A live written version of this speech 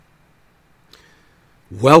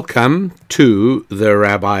Welcome to the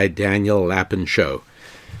Rabbi Daniel Lapin Show.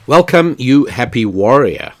 Welcome, you happy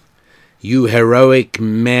warrior, you heroic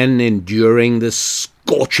men enduring the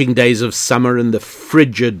scorching days of summer and the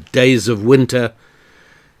frigid days of winter.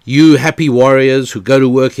 You happy warriors who go to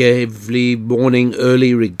work every morning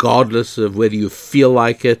early regardless of whether you feel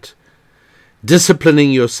like it,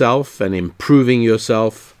 disciplining yourself and improving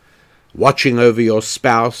yourself, watching over your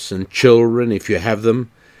spouse and children if you have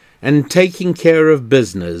them, and taking care of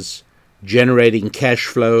business, generating cash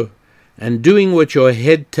flow, and doing what your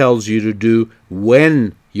head tells you to do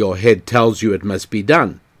when your head tells you it must be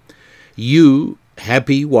done. You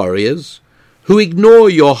happy warriors who ignore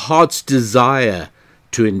your heart's desire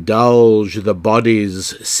to indulge the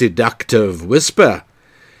body's seductive whisper.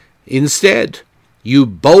 Instead, you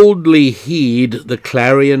boldly heed the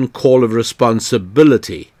clarion call of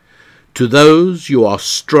responsibility to those you are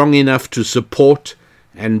strong enough to support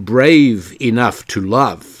and brave enough to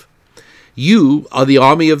love. You are the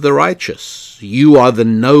army of the righteous. You are the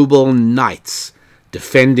noble knights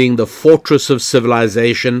defending the fortress of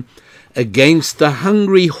civilization against the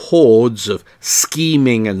hungry hordes of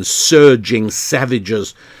scheming and surging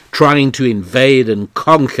savages trying to invade and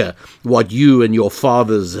conquer what you and your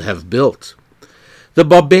fathers have built. The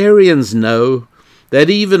barbarians know that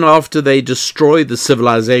even after they destroy the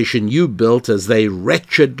civilization you built as they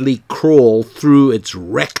wretchedly crawl through its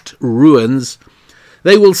wrecked ruins,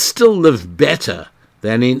 they will still live better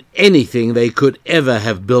than in anything they could ever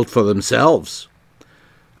have built for themselves.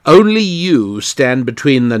 Only you stand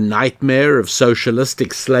between the nightmare of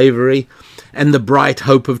socialistic slavery and the bright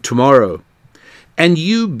hope of tomorrow. And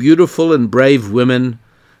you beautiful and brave women,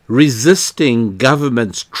 resisting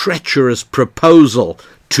government's treacherous proposal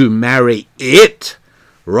to marry it,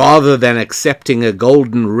 rather than accepting a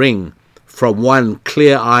golden ring from one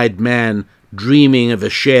clear-eyed man dreaming of a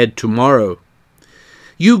shared tomorrow.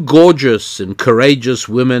 You gorgeous and courageous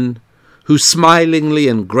women who smilingly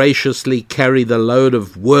and graciously carry the load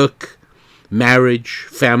of work, marriage,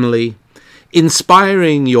 family,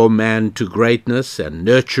 inspiring your man to greatness and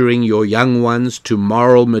nurturing your young ones to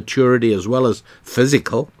moral maturity as well as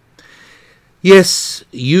physical. Yes,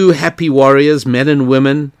 you happy warriors, men and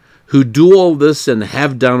women, who do all this and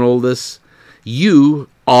have done all this, you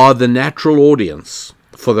are the natural audience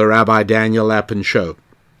for the Rabbi Daniel Lapin Show.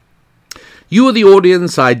 You are the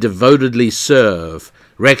audience I devotedly serve,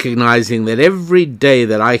 recognizing that every day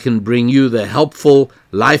that I can bring you the helpful,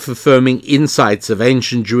 life-affirming insights of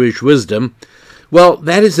ancient Jewish wisdom, well,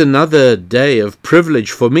 that is another day of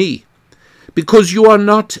privilege for me, because you are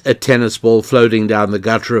not a tennis ball floating down the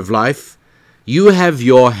gutter of life. You have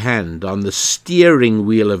your hand on the steering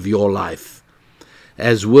wheel of your life.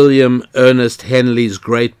 As William Ernest Henley's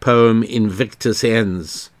great poem Invictus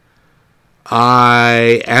ends,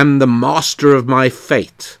 I am the master of my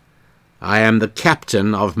fate. I am the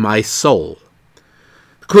captain of my soul.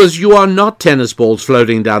 Because you are not tennis balls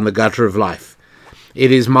floating down the gutter of life. It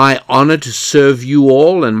is my honor to serve you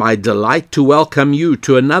all and my delight to welcome you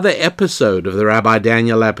to another episode of the Rabbi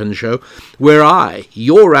Daniel Lapin Show, where I,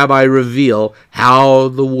 your rabbi, reveal how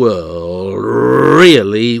the world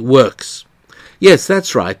really works. Yes,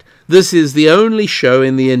 that's right. This is the only show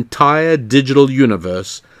in the entire digital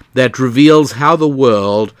universe that reveals how the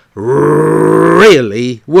world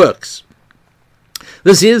really works.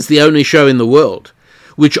 This is the only show in the world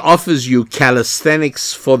which offers you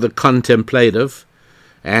calisthenics for the contemplative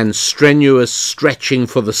and strenuous stretching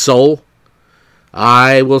for the soul.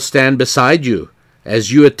 I will stand beside you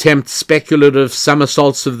as you attempt speculative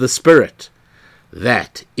somersaults of the spirit.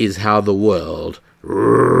 That is how the world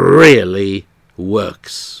really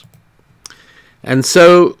works. And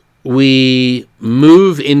so we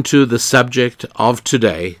move into the subject of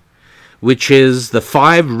today, which is the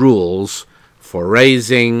 5 rules for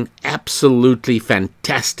raising absolutely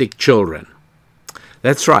fantastic children.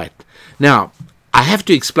 That's right. Now, I have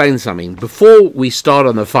to explain something. Before we start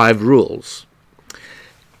on the 5 rules,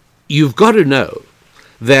 you've got to know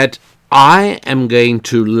that I am going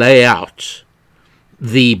to lay out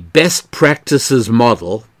the best practices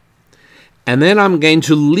model, and then I'm going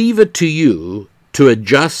to leave it to you to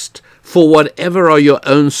adjust for whatever are your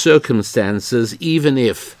own circumstances, even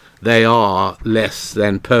if they are less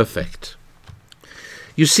than perfect.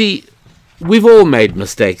 You see, we've all made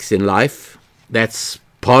mistakes in life. That's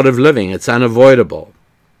part of living. It's unavoidable.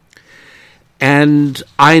 And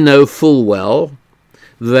I know full well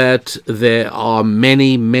that there are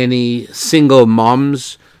many, many single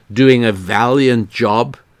moms doing a valiant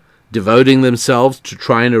job, devoting themselves to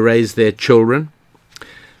trying to raise their children.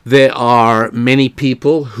 There are many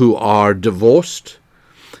people who are divorced.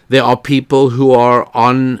 There are people who are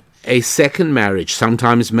on a second marriage,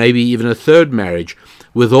 sometimes maybe even a third marriage,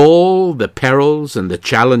 with all the perils and the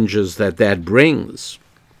challenges that brings,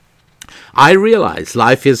 I realize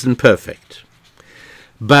life isn't perfect.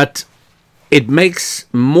 But it makes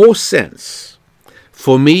more sense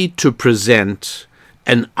for me to present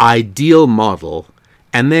an ideal model,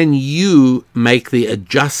 and then you make the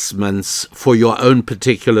adjustments for your own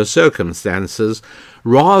particular circumstances,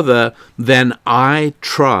 rather than I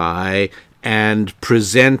try and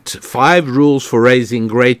present 5 rules for raising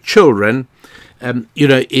great children.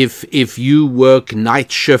 If you work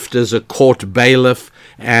night shift as a court bailiff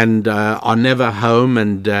and are never home,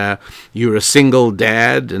 and you're a single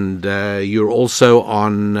dad, and you're also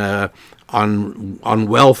on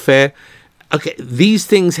welfare. Okay, these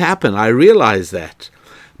things happen. I realize that,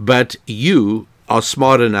 but you are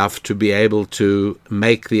smart enough to be able to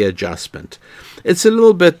make the adjustment. It's a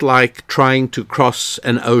little bit like trying to cross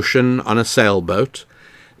an ocean on a sailboat.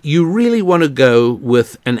 You really want to go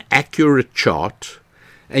with an accurate chart,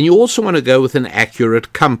 and you also want to go with an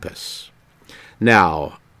accurate compass.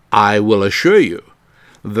 Now, I will assure you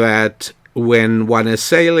that when one is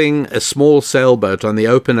sailing a small sailboat on the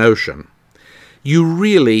open ocean, you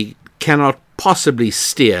really cannot possibly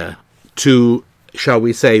steer to, shall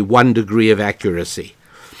we say, 1 degree of accuracy.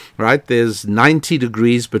 Right? There's 90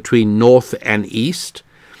 degrees between north and east,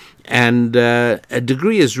 and a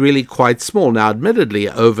degree is really quite small. Now, admittedly,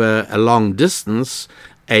 over a long distance,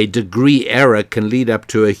 a degree error can lead up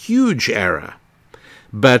to a huge error.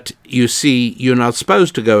 But you see, you're not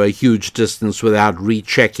supposed to go a huge distance without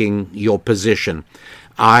rechecking your position.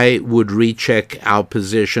 I would recheck our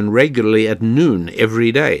position regularly at noon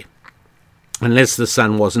every day, unless the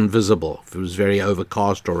sun wasn't visible, if it was very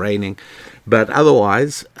overcast or raining. But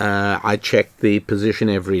otherwise, I check the position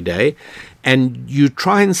every day, and you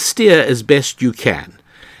try and steer as best you can.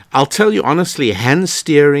 I'll tell you honestly, hand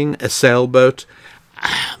steering a sailboat,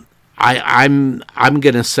 I'm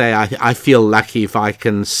going to say I feel lucky if I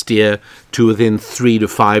can steer to within 3 to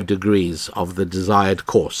 5 degrees of the desired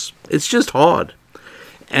course. It's just hard.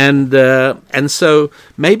 And so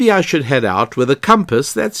maybe I should head out with a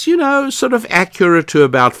compass that's, sort of accurate to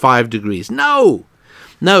about 5 degrees. No,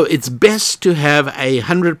 it's best to have a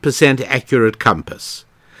 100% accurate compass.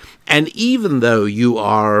 And even though you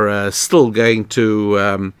are still going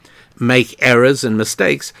to make errors and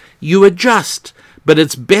mistakes, you adjust. But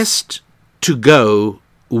it's best to go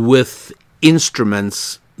with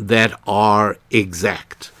instruments that are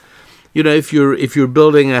exact. If you're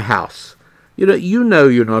building a house, you know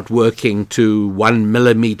you're not working to 1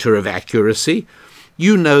 millimeter of accuracy.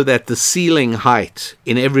 You know that the ceiling height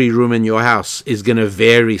in every room in your house is going to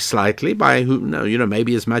vary slightly by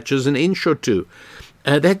maybe as much as an inch or 2.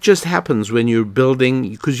 That just happens when you're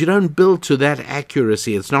building, because you don't build to that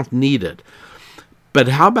accuracy. It's not needed. But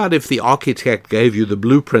how about if the architect gave you the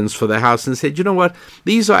blueprints for the house and said, you know what,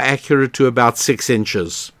 these are accurate to about 6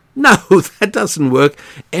 inches. No, that doesn't work.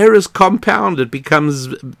 Errors compound. It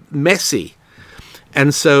becomes messy.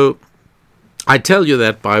 And so I tell you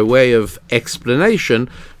that by way of explanation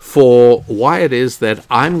for why it is that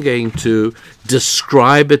I'm going to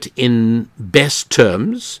describe it in best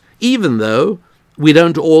terms, even though we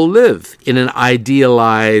don't all live in an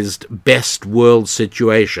idealized best world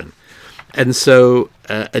situation. And so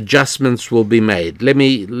adjustments will be made. Let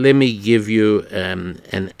me give you an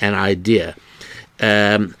idea.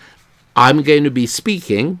 I'm going to be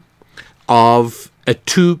speaking of a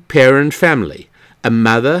 2-parent family, a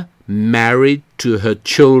mother married to her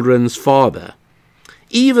children's father,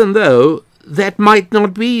 even though that might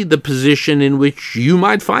not be the position in which you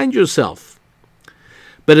might find yourself.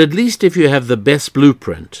 But at least if you have the best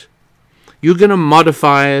blueprint, you're going to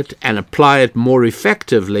modify it and apply it more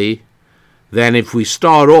effectively than if we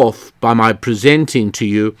start off by my presenting to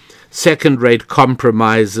you second-rate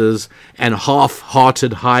compromises and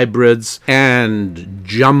half-hearted hybrids and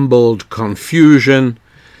jumbled confusion.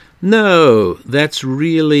 No, that's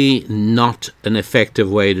really not an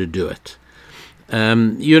effective way to do it.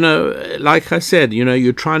 Like I said,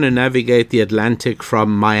 you're trying to navigate the Atlantic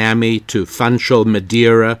from Miami to Funchal,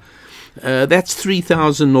 Madeira. That's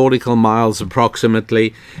 3,000 nautical miles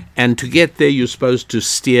approximately, and to get there you're supposed to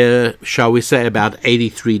steer, shall we say, about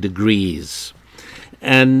 83 degrees.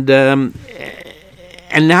 And now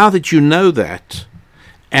that you know that,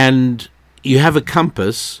 and you have a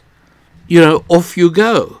compass, off you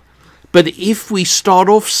go. But if we start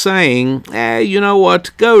off saying, you know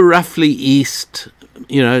what, go roughly east,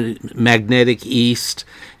 magnetic east,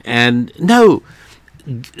 and no,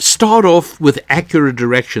 start off with accurate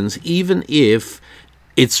directions, even if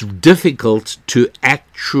it's difficult to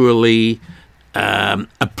actually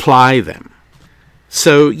apply them.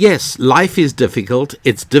 So, yes, life is difficult.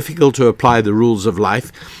 It's difficult to apply the rules of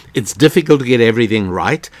life. It's difficult to get everything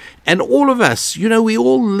right. And all of us, we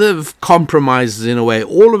all live compromises in a way.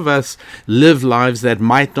 All of us live lives that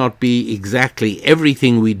might not be exactly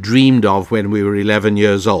everything we dreamed of when we were 11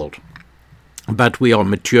 years old. But we are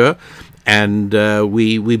mature, and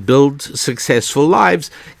we build successful lives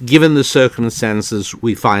given the circumstances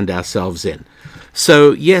we find ourselves in.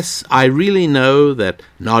 So, yes, I really know that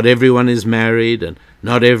not everyone is married, and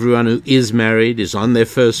not everyone who is married is on their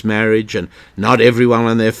first marriage, and not everyone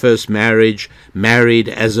on their first marriage married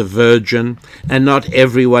as a virgin, and not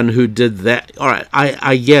everyone who did that. All right,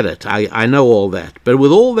 I get it. I know all that. But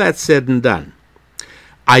with all that said and done,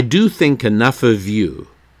 I do think enough of you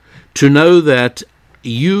to know that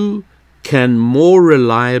you can more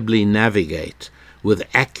reliably navigate with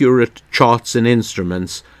accurate charts and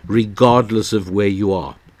instruments regardless of where you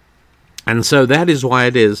are. And so that is why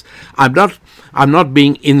it is. I'm not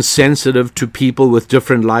being insensitive to people with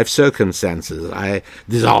different life circumstances.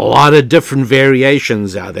 There's a lot of different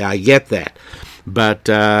variations out there. I get that. But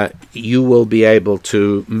you will be able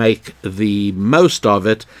to make the most of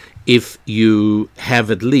it if you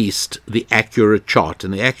have at least the accurate chart.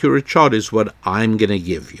 And the accurate chart is what I'm going to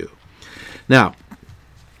give you. Now,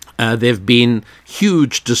 there have been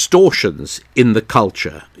huge distortions in the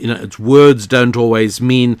culture. Words don't always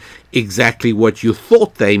mean exactly what you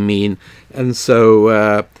thought they mean, and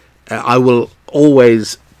so I will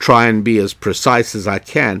always try and be as precise as I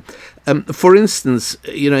can. For instance,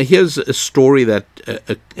 here's a story that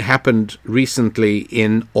happened recently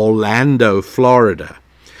in Orlando, Florida,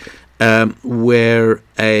 where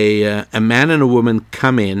a man and a woman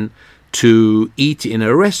come in to eat in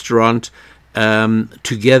a restaurant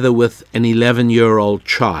together with an 11-year-old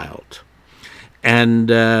child. And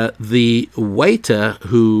the waiter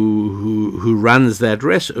who runs that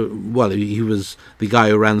restaurant, he was the guy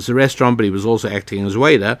who runs the restaurant, but he was also acting as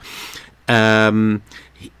waiter.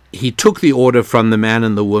 He took the order from the man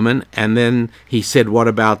and the woman, and then he said, "What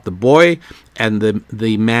about the boy?" And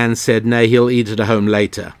the man said, "No, he'll eat at home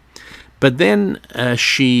later." But then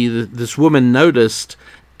this woman noticed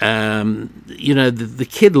the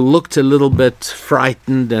kid looked a little bit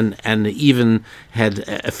frightened and even had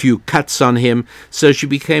a few cuts on him, so she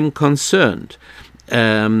became concerned. She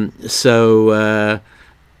thought,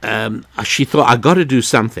 I got to do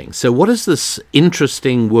something. So what does this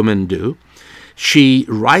interesting woman do? She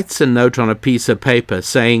writes a note on a piece of paper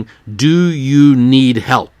saying, "Do you need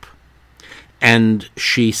help?" And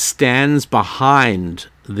she stands behind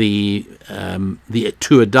the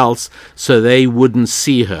two adults so they wouldn't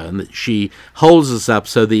see her, and she holds us up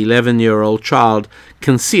so the 11-year-old child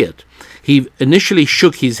can see it. He initially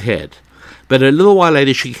shook his head, but a little while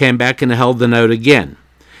later she came back and held the note again,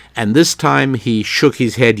 and this time he shook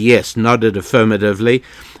his head yes, nodded affirmatively,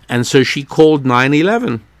 and so she called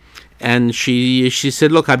 911. And she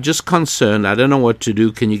said, "Look, I'm just concerned. I don't know what to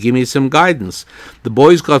do. Can you give me some guidance? The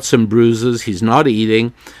boy's got some bruises. He's not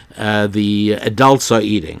eating. The adults are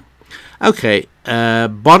eating." Okay,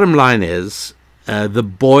 bottom line is, the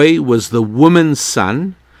boy was the woman's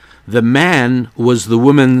son. The man was the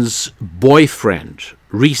woman's boyfriend,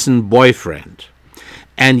 recent boyfriend.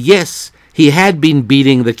 And yes, he had been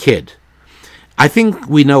beating the kid. I think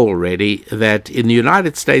we know already that in the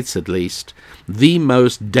United States, at least, the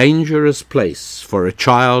most dangerous place for a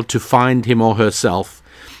child to find him or herself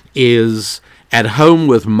is at home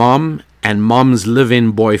with mom and mom's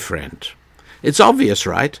live-in boyfriend. It's obvious,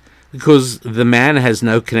 right? Because the man has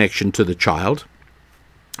no connection to the child.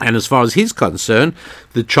 And as far as he's concerned,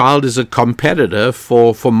 the child is a competitor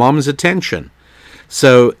for mom's attention.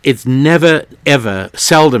 So it's never, ever,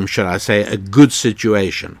 seldom, should I say, a good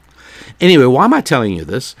situation. Anyway, why am I telling you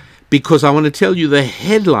this? Because I want to tell you the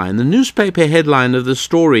headline, the newspaper headline of the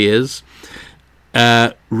story is,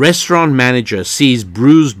 restaurant manager sees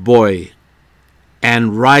bruised boy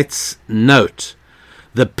and writes note,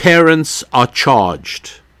 the parents are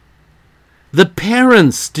charged. The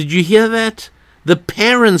parents, did you hear that? The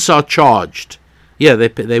parents are charged. Yeah,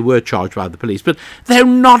 they were charged by the police, but they're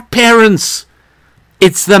not parents.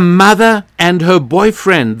 It's the mother and her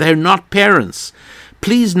boyfriend. They're not parents.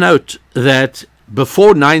 Please note that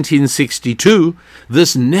before 1962,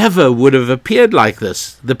 this never would have appeared like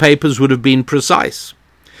this. The papers would have been precise.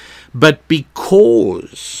 But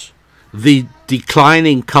because the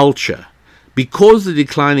declining culture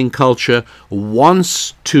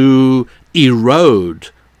wants to erode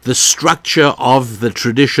the structure of the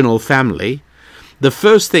traditional family, the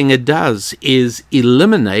first thing it does is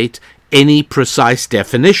eliminate any precise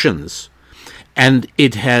definitions. And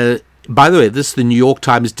it has, by the way, this the New York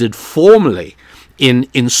Times did formally in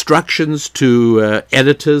instructions to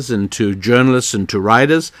editors and to journalists and to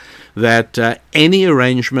writers that any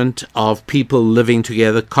arrangement of people living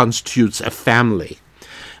together constitutes a family.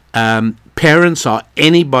 Parents are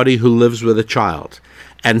anybody who lives with a child.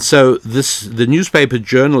 And so the newspaper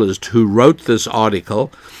journalist who wrote this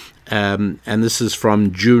article, and this is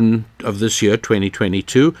from June of this year,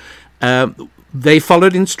 2022, they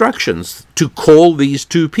followed instructions to call these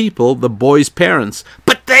two people the boy's parents.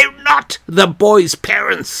 But they're not the boy's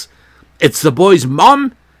parents. It's the boy's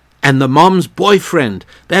mom and the mom's boyfriend.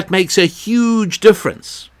 That makes a huge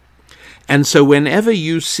difference. And so whenever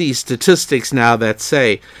you see statistics now that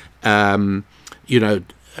say,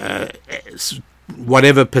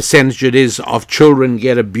 whatever percentage it is of children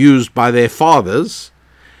get abused by their fathers,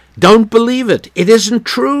 don't believe it. It isn't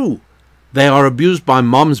true. They are abused by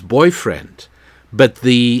mom's boyfriend. But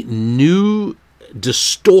the new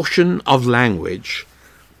distortion of language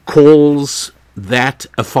calls that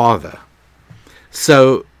a father.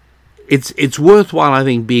 So it's worthwhile, I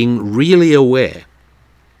think, being really aware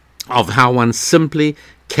of how one simply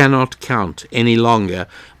cannot count any longer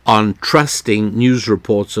on trusting news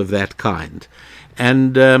reports of that kind.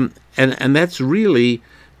 And that's really,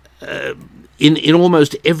 in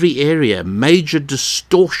almost every area, major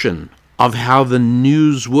distortion of how the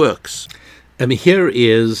news works. Here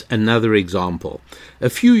is another example.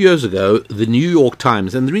 A few years ago, the New York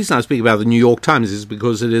Times, and the reason I speak about the New York Times is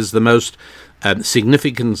because it is the most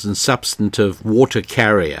significant and substantive water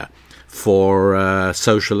carrier for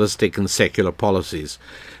socialistic and secular policies.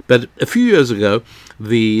 But a few years ago,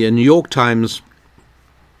 the New York Times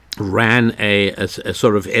ran a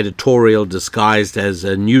sort of editorial disguised as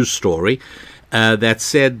a news story that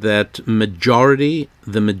said that the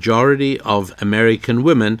majority of American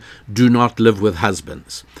women do not live with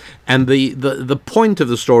husbands. And the point of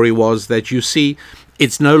the story was that, you see,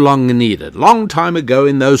 it's no longer needed. Long time ago,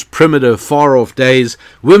 in those primitive, far-off days,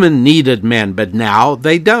 women needed men, but now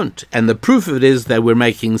they don't. And the proof of it is that we're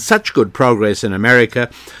making such good progress in America.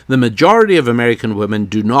 The majority of American women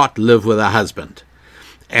do not live with a husband.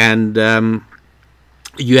 And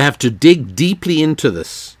you have to dig deeply into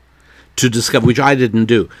this to discover, which I didn't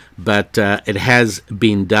do, but it has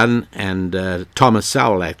been done, and Thomas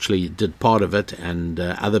Sowell actually did part of it, and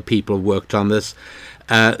other people worked on this.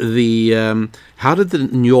 How did the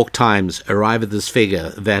New York Times arrive at this figure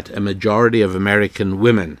that a majority of American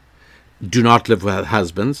women do not live with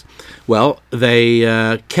husbands? Well,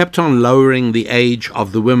 they kept on lowering the age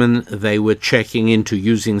of the women they were checking into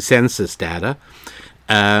using census data,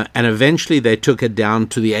 and eventually they took it down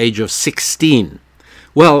to the age of 16.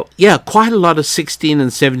 Well, yeah, quite a lot of 16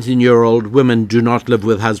 and 17-year-old women do not live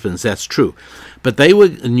with husbands. That's true. But the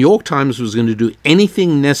New York Times was going to do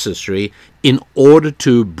anything necessary in order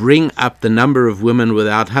to bring up the number of women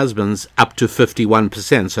without husbands up to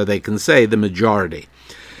 51%, so they can say the majority.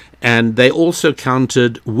 And they also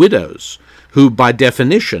counted widows, who by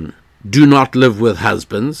definition do not live with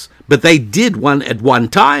husbands, but they did one at one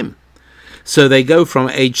time. So they go from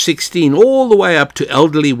age 16 all the way up to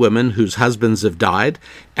elderly women whose husbands have died,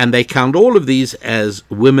 and they count all of these as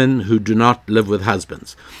women who do not live with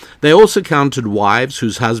husbands. They also counted wives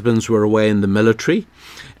whose husbands were away in the military,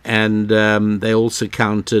 and they also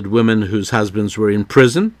counted women whose husbands were in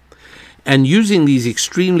prison. And using these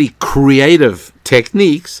extremely creative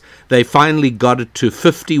techniques, they finally got it to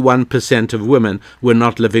 51% of women were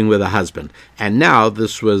not living with a husband. And now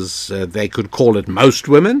this was, they could call it most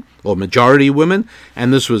women or majority women,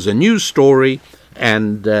 and this was a news story.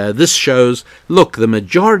 And this shows, look, the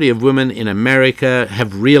majority of women in America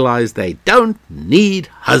have realized they don't need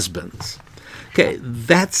husbands. Okay,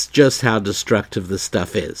 that's just how destructive this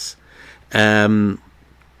stuff is.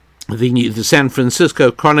 The San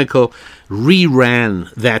Francisco Chronicle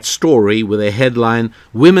reran that story with a headline,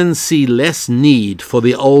 "Women See Less Need for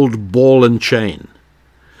the Old Ball and Chain."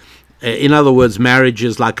 In other words, marriage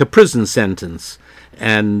is like a prison sentence.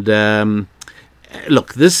 And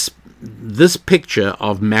look, this picture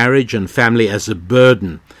of marriage and family as a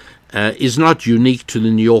burden is not unique to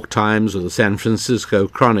the New York Times or the San Francisco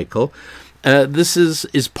Chronicle. This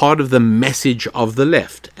is part of the message of the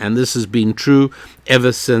left, and this has been true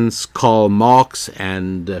ever since Karl Marx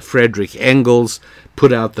and Friedrich Engels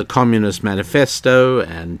put out the Communist Manifesto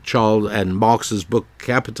and Marx's book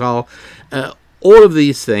Capital. All of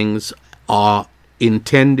these things are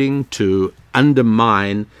intending to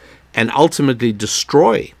undermine and ultimately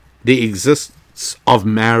destroy the existence of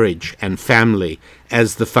marriage and family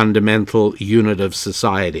as the fundamental unit of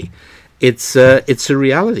society. it's a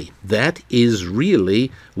reality. That is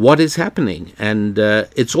really what is happening, and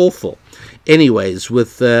it's awful. Anyways,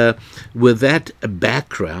 with that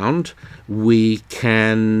background, we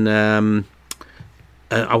can.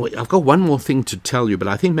 I've got one more thing to tell you, but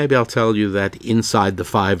I think maybe I'll tell you that inside the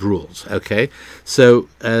 5 rules. Okay, so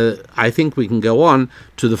I think we can go on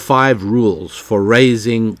to the 5 rules for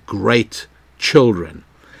raising great children.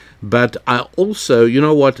 But I also, you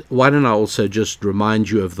know what, why don't I also just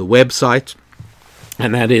remind you of the website,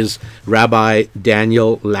 and that is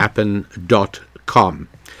rabbidaniellapin.com.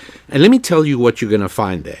 And let me tell you what you're going to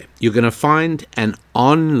find there. You're going to find an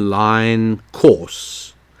online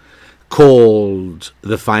course called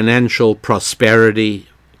the Financial Prosperity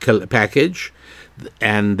Package,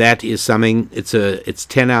 and that is something, it's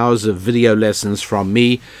 10 hours of video lessons from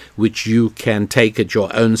me, which you can take at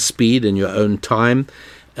your own speed and your own time.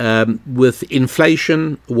 With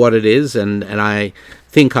inflation, what it is, and I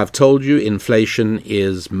think I've told you, inflation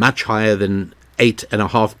is much higher than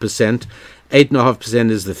 8.5%. 8.5%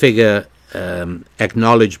 is the figure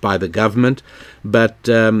acknowledged by the government, but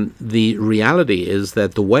the reality is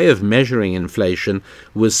that the way of measuring inflation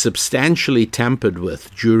was substantially tampered with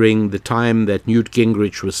during the time that Newt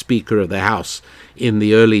Gingrich was Speaker of the House in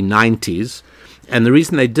the early 90s. And the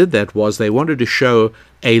reason they did that was they wanted to show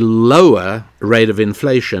a lower rate of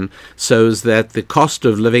inflation so as that the cost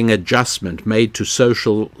of living adjustment made to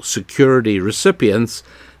Social Security recipients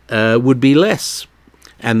would be less.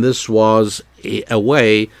 And this was a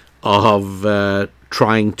way of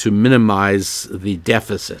trying to minimize the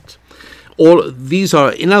deficit. All these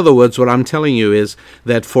are, in other words, what I'm telling you is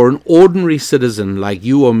that for an ordinary citizen like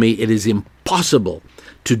you or me, it is impossible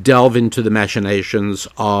to delve into the machinations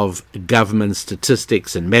of government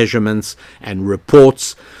statistics and measurements and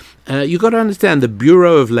reports. You've got to understand the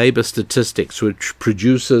Bureau of Labor Statistics, which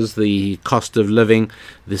produces the cost of living,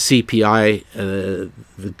 the CPI,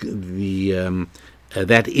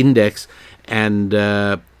 that index, and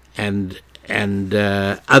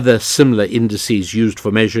other similar indices used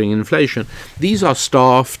for measuring inflation. These are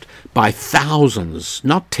staffed by thousands,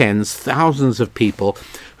 not tens, thousands of people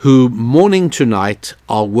who morning to night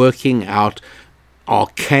are working out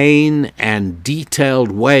arcane and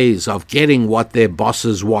detailed ways of getting what their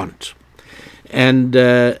bosses want. And,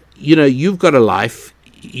 you've got a life.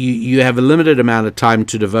 You have a limited amount of time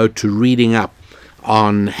to devote to reading up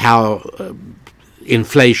on how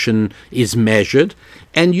inflation is measured,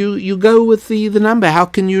 and you go with the number. How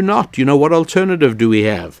can you not? What alternative do we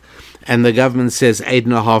have? And the government says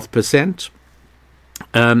 8.5%.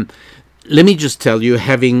 Let me just tell you,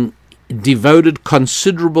 having devoted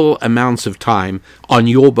considerable amounts of time on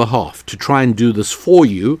your behalf to try and do this for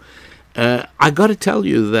you, I got to tell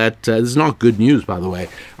you that this is not good news, by the way.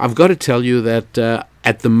 I've got to tell you that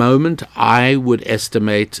at the moment, I would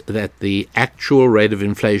estimate that the actual rate of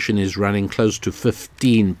inflation is running close to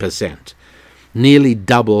 15%, nearly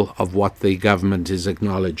double of what the government is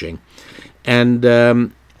acknowledging. And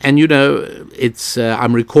it's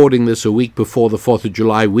I'm recording this a week before the 4th of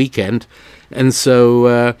July weekend, and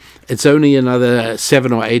so it's only another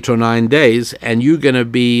 7 or 8 or 9 days, and you're going to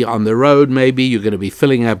be on the road. Maybe you're going to be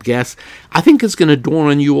filling up gas. I think it's going to dawn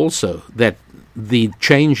on you also that the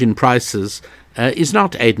change in prices is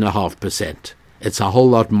not 8.5%. It's a whole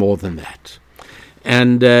lot more than that.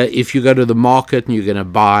 And if you go to the market and you're going to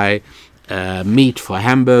buy meat for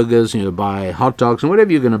hamburgers, and you buy hot dogs and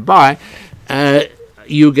whatever you're going to buy,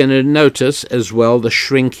 you're going to notice as well the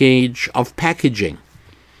shrinkage of packaging,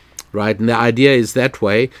 right? And the idea is that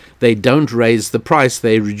way they don't raise the price,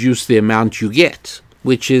 they reduce the amount you get,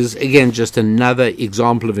 which is, again, just another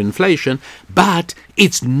example of inflation, but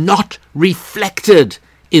it's not reflected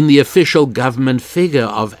in the official government figure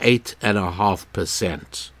of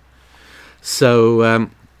 8.5%. So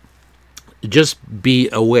just be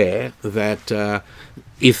aware that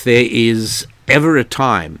if there is ever a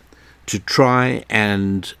time to try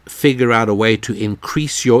and figure out a way to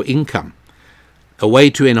increase your income, a way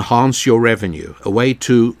to enhance your revenue, a way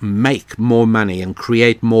to make more money and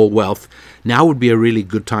create more wealth, now would be a really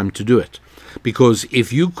good time to do it. Because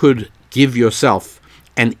if you could give yourself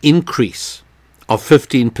an increase of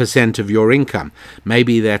 15% of your income,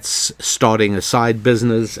 maybe that's starting a side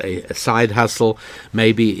business, a side hustle,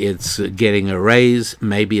 maybe it's getting a raise,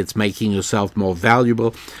 maybe it's making yourself more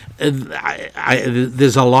valuable.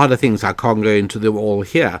 There's a lot of things, I can't go into them all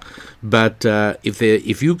here, but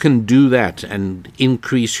if you can do that and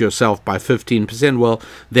increase yourself by 15%, well,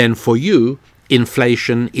 then for you,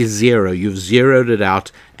 inflation is zero. You've zeroed it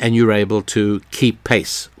out and you're able to keep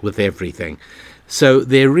pace with everything. So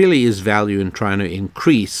there really is value in trying to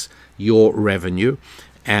increase your revenue,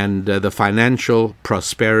 and the Financial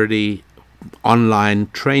Prosperity online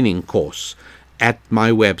training course at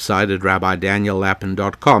my website at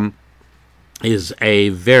rabbidaniellapin.com is a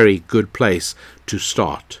very good place to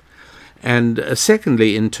start. And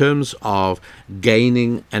secondly, in terms of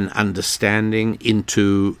gaining an understanding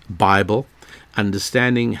into Bible,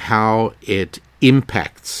 understanding how it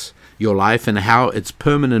impacts your life and how its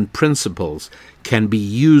permanent principles can be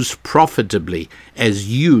used profitably as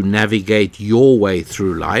you navigate your way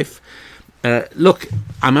through life. Look,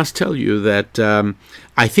 I must tell you that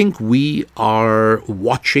I think we are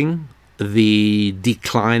watching the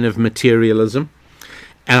decline of materialism,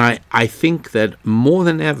 and I think that more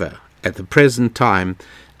than ever at the present time,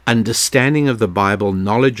 understanding of the Bible,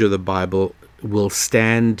 knowledge of the Bible will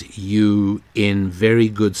stand you in very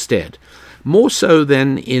good stead. More so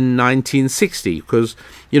than in 1960, because,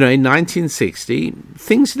 in 1960,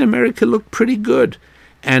 things in America looked pretty good.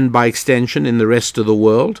 And by extension, in the rest of the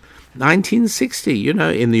world, 1960,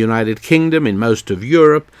 in the United Kingdom, in most of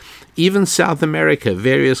Europe, even South America,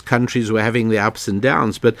 various countries were having the ups and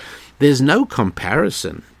downs. But there's no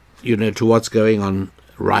comparison, to what's going on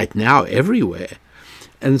right now everywhere.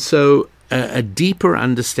 And so a deeper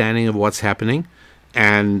understanding of what's happening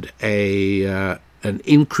and an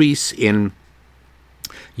increase in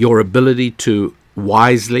your ability to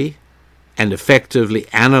wisely and effectively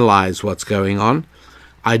analyze what's going on,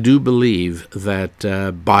 I do believe that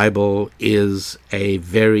Bible is a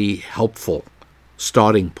very helpful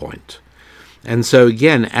starting point. And so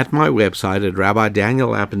again, at my website at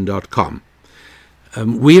rabbidaniellapin.com,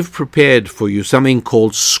 we have prepared for you something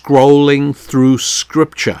called Scrolling Through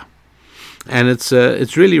Scripture. And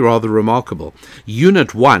it's really rather remarkable.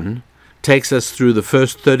 Unit 1 takes us through the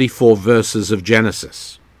first 34 verses of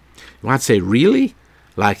Genesis. You might say, really?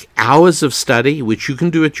 Like hours of study, which you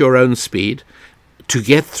can do at your own speed, to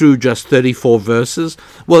get through just 34 verses?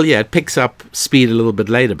 Well, yeah, it picks up speed a little bit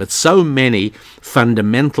later, but so many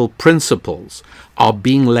fundamental principles are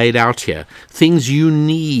being laid out here. Things you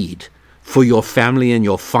need for your family and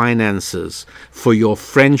your finances, for your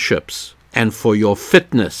friendships, and for your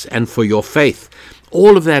fitness, and for your faith.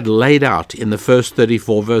 All of that laid out in the first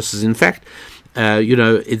 34 verses. In fact,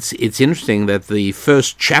 it's interesting that the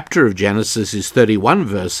first chapter of Genesis is 31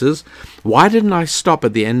 verses. Why didn't I stop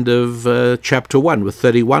at the end of chapter 1 with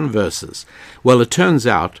 31 verses? Well, it turns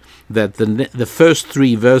out that the first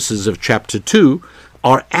 3 verses of chapter 2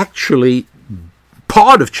 are actually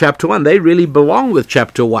part of chapter 1. They really belong with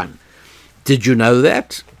chapter 1. Did you know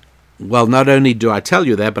that? Well, not only do I tell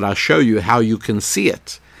you that, but I'll show you how you can see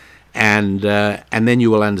it. And then you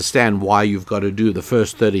will understand why you've got to do the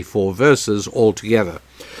first 34 verses all together.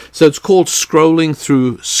 So it's called Scrolling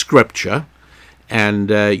Through Scripture, and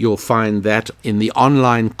you'll find that in the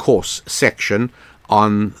online course section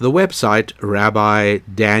on the website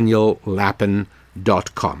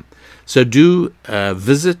rabbidaniellapin.com. So do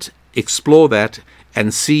visit, explore that,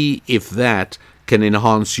 and see if that can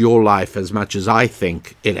enhance your life as much as I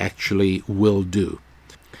think it actually will do.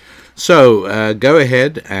 So go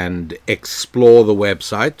ahead and explore the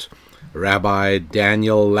website,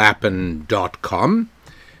 rabbidaniellapin.com,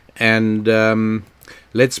 and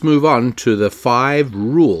let's move on to the 5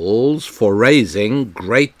 rules for raising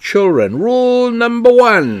great children. Rule number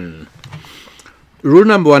 1. Rule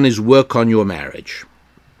number 1 is work on your marriage.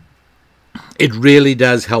 It really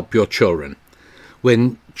does help your children.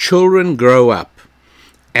 When children grow up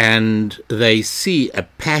and they see a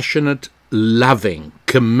passionate, loving,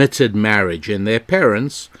 committed marriage in their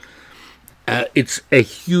parents, it's a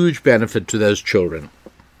huge benefit to those children.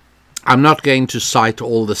 I'm not going to cite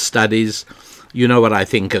all the studies. You know what I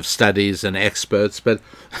think of studies and experts, but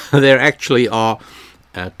there actually are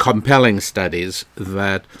compelling studies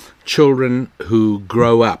that children who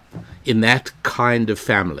grow up in that kind of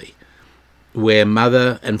family, where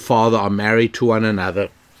mother and father are married to one another,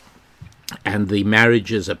 and the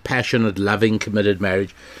marriage is a passionate, loving, committed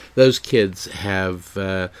marriage, those kids have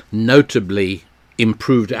notably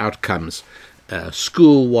improved outcomes,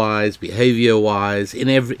 school-wise, behavior-wise, in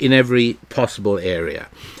every possible area.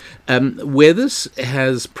 Where this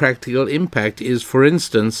has practical impact is, for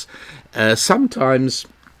instance, sometimes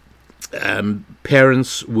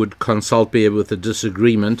parents would consult me with a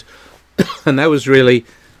disagreement, and that was really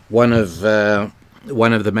one of the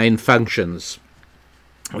main functions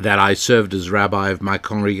that I served as rabbi of my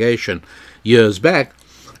congregation years back,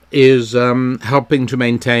 is helping to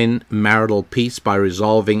maintain marital peace by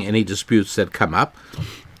resolving any disputes that come up.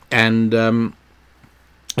 And a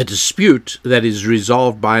dispute that is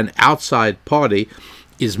resolved by an outside party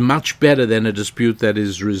is much better than a dispute that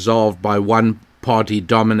is resolved by one party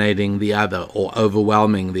dominating the other or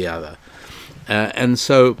overwhelming the other. And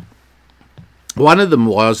so One of them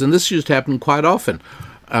was, and this used to happen quite often,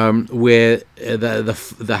 where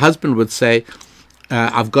the husband would say,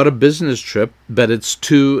 I've got a business trip, but it's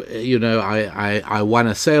to, I won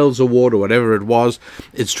a sales award or whatever it was.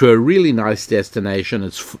 It's to a really nice destination.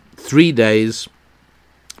 It's 3 days,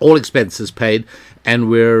 all expenses paid, and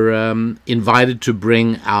we're invited to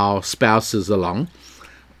bring our spouses along.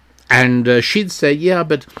 And she'd say, yeah,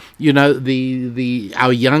 but,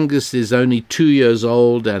 our youngest is only 2 years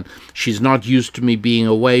old, and she's not used to me being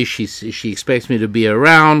away. She expects me to be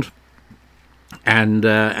around. And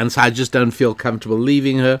so I just don't feel comfortable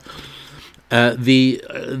leaving her.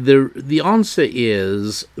 The answer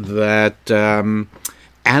is that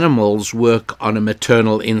animals work on a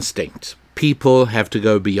maternal instinct. People have to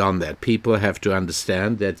go beyond that. People have to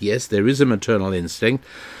understand that, yes, there is a maternal instinct,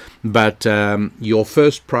 but your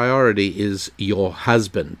first priority is your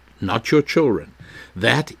husband, not your children.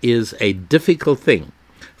 That is a difficult thing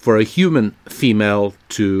for a human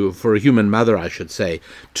mother, I should say,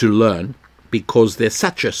 to learn, because there's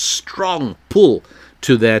such a strong pull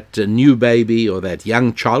to that new baby or that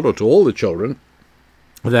young child, or to all the children,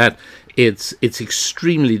 that it's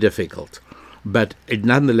extremely difficult. But it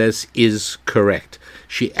nonetheless is correct.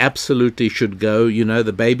 She absolutely should go.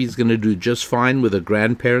 The baby's going to do just fine with the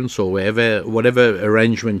grandparents or whatever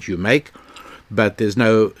arrangement you make. But there's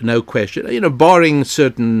no question, barring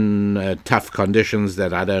certain tough conditions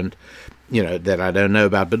that I don't know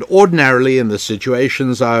about. But ordinarily, in the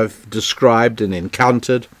situations I've described and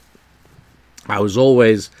encountered, I was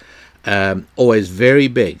always very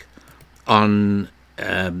big on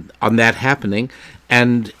that happening.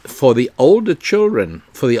 And for the older children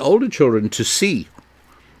to see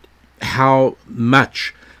how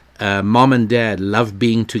much mom and dad love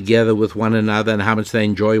being together with one another and how much they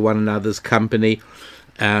enjoy one another's company,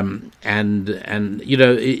 it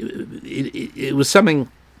was something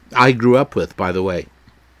I grew up with, by the way.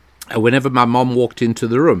 Whenever my mom walked into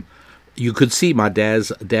the room, you could see my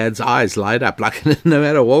dad's eyes light up, like no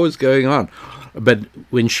matter what was going on. But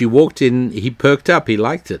when she walked in, he perked up. He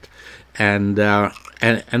liked it. And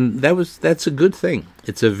that's a good thing.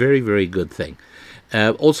 It's a very, very good thing.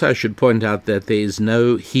 Also, I should point out that there is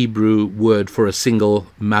no Hebrew word for a single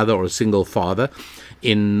mother or a single father.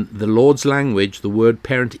 In the Lord's language, the word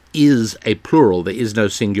parent is a plural. There is no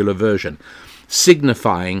singular version,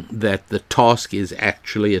 signifying that the task is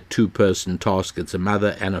actually a two-person task. It's a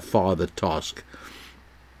mother and a father task.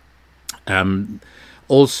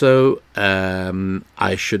 Also,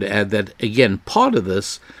 I should add that, again, part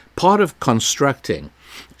of constructing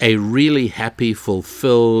a really happy,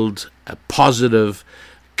 fulfilled, positive,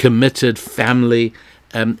 committed family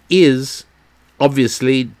is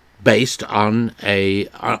obviously based on a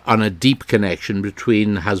deep connection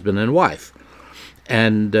between husband and wife.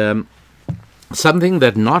 And something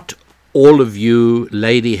that not all of you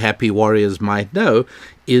lady happy warriors might know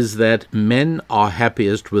is that men are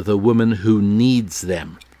happiest with a woman who needs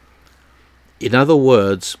them. In other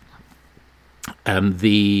words,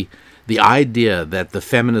 the idea that the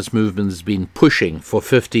feminist movement has been pushing for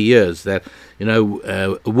 50 years, that,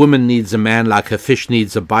 a woman needs a man like a fish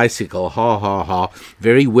needs a bicycle, ha, ha, ha,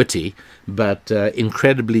 very witty, but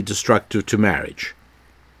incredibly destructive to marriage.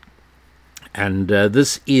 And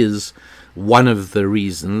this is one of the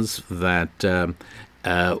reasons that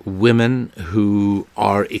women who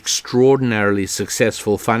are extraordinarily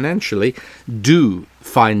successful financially do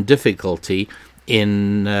find difficulty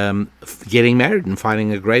in getting married and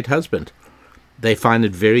finding a great husband. They find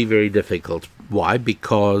it very, very difficult. Why?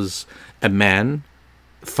 Because a man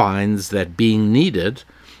finds that being needed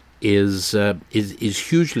is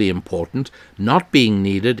hugely important. Not being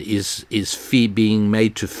needed is being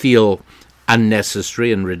made to feel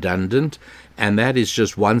unnecessary and redundant, and that is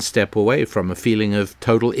just one step away from a feeling of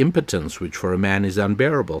total impotence, which for a man is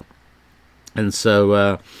unbearable. And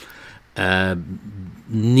so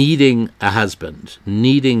needing a husband,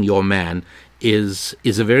 needing your man, is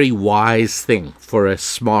a very wise thing for a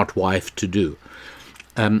smart wife to do.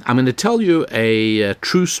 I'm going to tell you a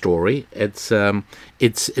true story. It's a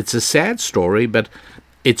sad story, but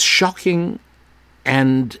it's shocking,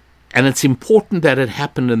 and it's important that it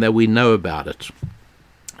happened and that we know about it.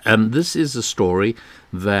 This is a story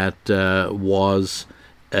that was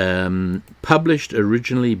published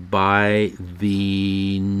originally by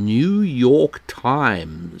the New York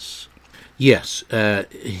Times. Yes,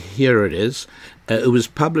 here it is. It was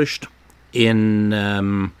published in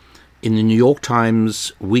the New York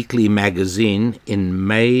Times weekly magazine in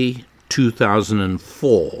May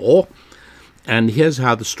 2004, and here's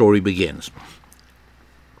how the story begins.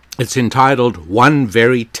 It's entitled "One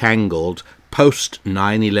Very Tangled Post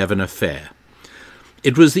 9/11 Affair."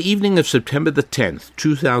 It was the evening of September the 10th,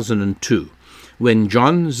 2002, when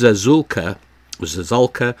John Zazulka,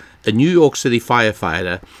 a New York City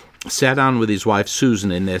firefighter, sat down with his wife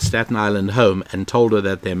Susan in their Staten Island home and told her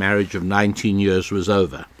that their marriage of 19 years was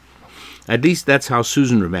over. At least that's how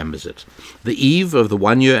Susan remembers it. The eve of the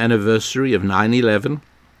one-year anniversary of 9/11,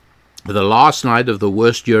 the last night of the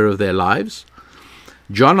worst year of their lives.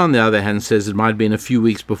 John, on the other hand, says it might have been a few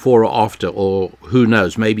weeks before or after, or who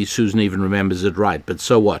knows, maybe Susan even remembers it right, but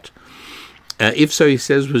so what? If so, he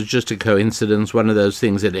says, it was just a coincidence, one of those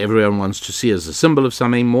things that everyone wants to see as a symbol of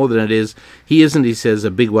something more than it is. He isn't, he says,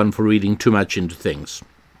 a big one for reading too much into things.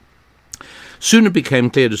 Soon it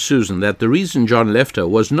became clear to Susan that the reason John left her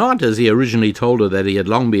was not, as he originally told her, that he had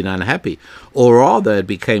long been unhappy, or rather it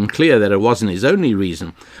became clear that it wasn't his only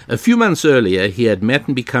reason. A few months earlier, he had met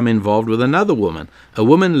and become involved with another woman, a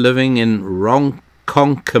woman living in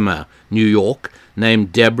Ronkonkoma, New York,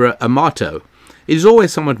 named Deborah Amato. It is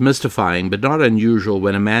always somewhat mystifying, but not unusual,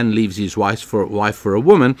 when a man leaves his wife for a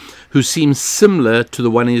woman who seems similar to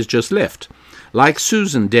the one he has just left. Like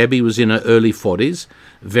Susan, Debbie was in her early 40s,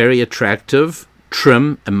 very attractive,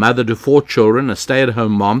 trim, a mother to 4 children, a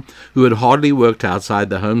stay-at-home mom who had hardly worked outside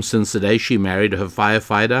the home since the day she married her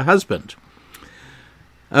firefighter husband.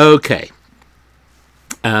 Okay.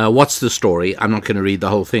 What's the story? I'm not going to read the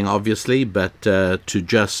whole thing, obviously, but to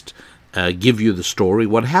just give you the story,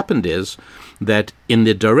 what happened is that in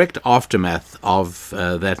the direct aftermath of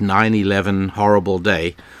that 9/11 horrible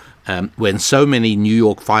day, when so many New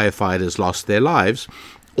York firefighters lost their lives,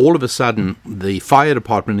 all of a sudden the fire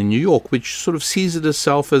department in New York, which sort of sees it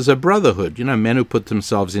itself as a brotherhood, men who put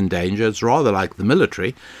themselves in danger, it's rather like the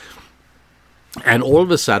military, and all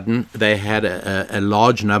of a sudden they had a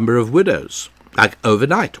large number of widows, like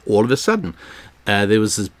overnight, all of a sudden. There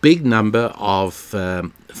was this big number of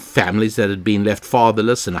families that had been left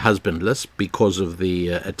fatherless and husbandless because of the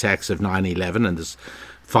attacks of 9/11 and the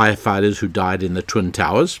firefighters who died in the Twin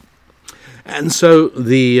Towers. And so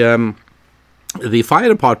the fire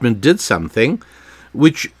department did something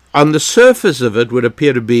which on the surface of it would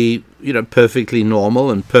appear to be, perfectly normal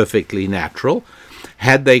and perfectly natural.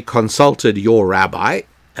 Had they consulted your rabbi,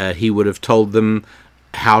 he would have told them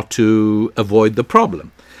how to avoid the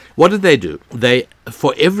problem. What did they do?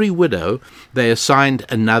 For every widow, they assigned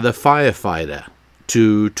another firefighter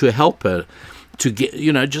to help her, to get,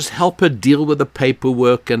 just help her deal with the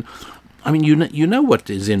paperwork. And I mean, you know what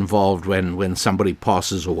is involved when somebody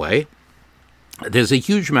passes away. There's a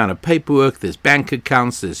huge amount of paperwork. There's bank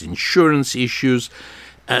accounts. There's insurance issues.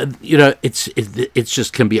 It's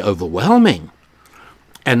just can be overwhelming.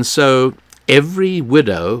 And so every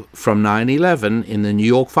widow from 9/11 in the New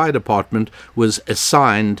York Fire Department was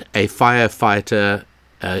assigned a firefighter,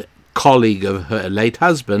 colleague of her late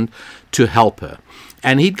husband, to help her.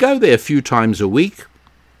 And he'd go there a few times a week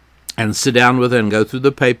and sit down with her and go through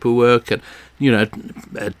the paperwork and,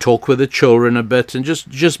 talk with the children a bit and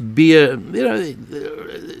just be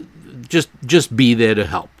just be there to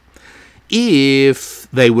help. If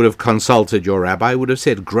they would have consulted your rabbi, would have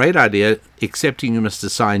said, great idea, excepting you must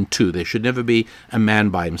assign 2. There should never be a man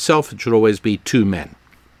by himself. It should always be 2 men.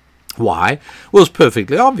 Why? Well, it's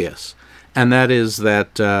perfectly obvious. And that is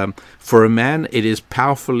that for a man, it is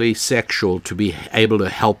powerfully sexual to be able to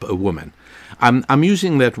help a woman. I'm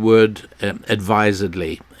using that word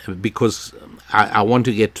advisedly because I want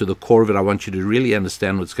to get to the core of it. I want you to really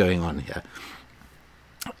understand what's going on here.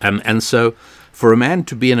 And so for a man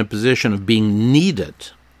to be in a position of being needed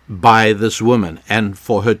by this woman and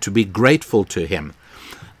for her to be grateful to him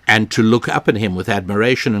and to look up at him with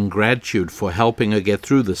admiration and gratitude for helping her get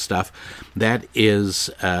through this stuff, that is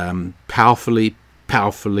powerfully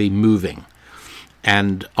moving.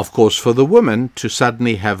 And, of course, for the woman to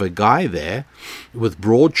suddenly have a guy there with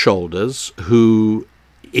broad shoulders who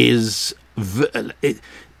is,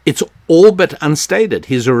 it's all but unstated.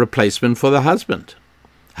 He's a replacement for the husband.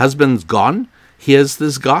 Husband's gone. Here's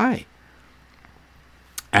this guy.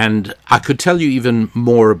 And I could tell you even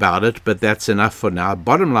more about it, but that's enough for now.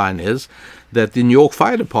 Bottom line is that the New York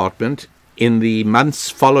Fire Department in the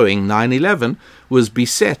months following 9/11 was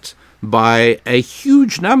beset by a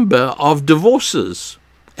huge number of divorces.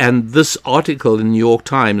 And this article in the New York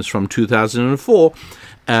Times from 2004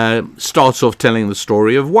 starts off telling the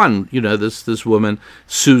story of one, this woman,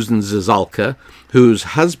 Susan Zazulka,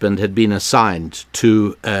 whose husband had been assigned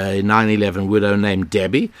to a 9/11 widow named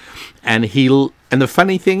Debbie. And the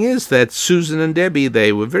funny thing is that Susan and Debbie,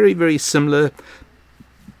 they were very, very similar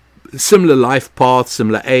life paths,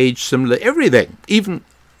 similar age, similar everything. Even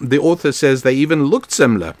the author says they even looked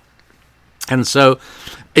similar. And so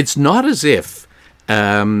it's not as if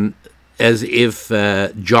as if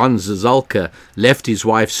John Zazulka left his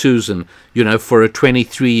wife Susan, for a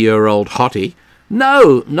 23-year-old hottie.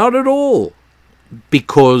 No, not at all.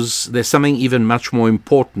 Because there's something even much more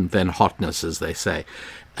important than hotness, as they say,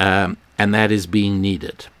 and that is being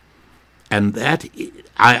needed. And that,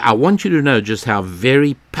 I want you to know just how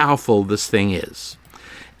very powerful this thing is.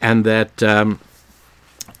 And that,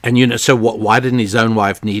 so why didn't his own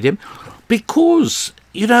wife need him? Because,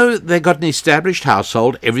 they got an established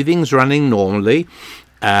household, everything's running normally,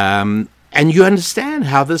 and you understand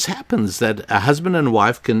how this happens, that a husband and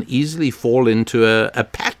wife can easily fall into a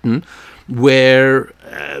pattern where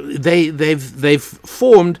they've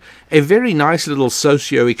formed a very nice little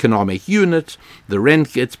socio-economic unit. The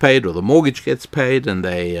rent gets paid or the mortgage gets paid, and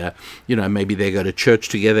they, maybe they go to church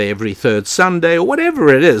together every third Sunday or whatever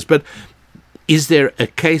it is. But is there a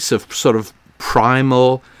case of sort of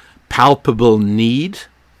primal, palpable need?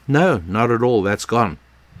 No, not at all. That's gone.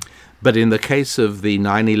 But in the case of the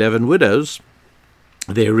 9/11 widows,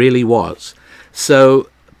 there really was. So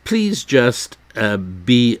please just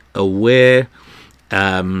be aware.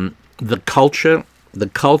 The culture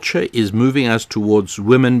is moving us towards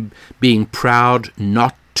women being proud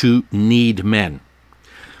not to need men.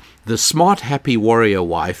 The smart, happy warrior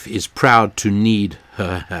wife is proud to need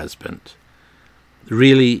her husband.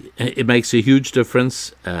 Really, it makes a huge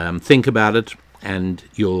difference. Think about it, and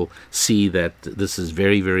you'll see that this is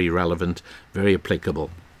very, very relevant, very applicable.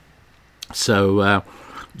 So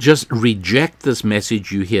just reject this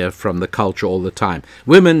message you hear from the culture all the time.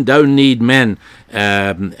 Women don't need men.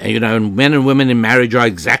 And men and women in marriage are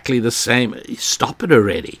exactly the same. Stop it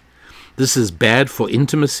already. This is bad for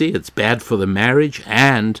intimacy. It's bad for the marriage.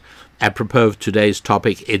 And apropos of today's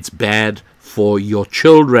topic, it's bad for your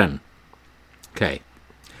children. Okay.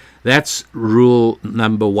 That's rule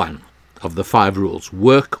number 1 of the 5 rules.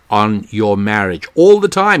 Work on your marriage all the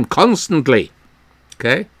time, constantly.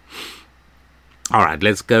 Okay? All right,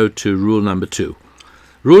 let's go to rule number 2.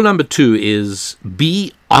 Rule number 2 is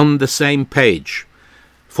be on the same page.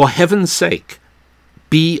 For heaven's sake,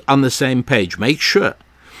 be on the same page. Make sure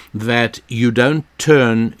that you don't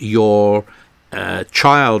turn your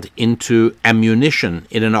child into ammunition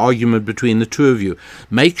in an argument between the two of you.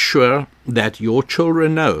 Make sure that your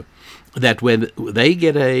children know that when they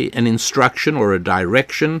get an instruction or a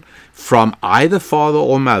direction from either father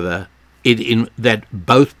or mother, that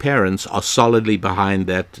both parents are solidly behind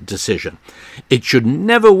that decision. It should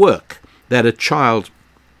never work that a child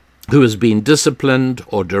who has been disciplined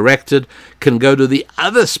or directed can go to the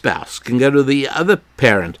other spouse, can go to the other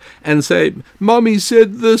parent and say, Mommy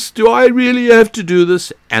said this, do I really have to do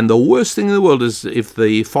this? And the worst thing in the world is if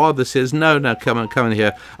the father says, no, come on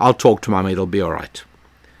here, I'll talk to Mommy, it'll be all right.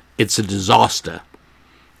 It's a disaster.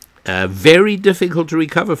 Very difficult to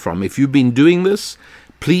recover from. If you've been doing this,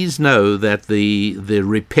 please know that the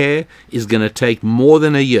repair is going to take more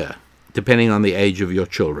than a year, depending on the age of your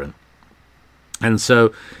children. And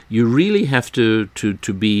so you really have to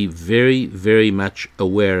be very, very much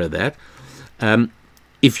aware of that.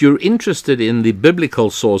 If you're interested in the biblical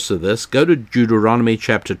source of this, go to Deuteronomy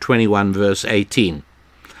chapter 21, verse 18.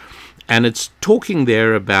 And it's talking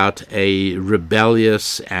there about a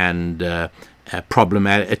rebellious and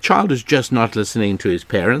problematic, a child who's just not listening to his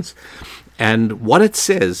parents. And what it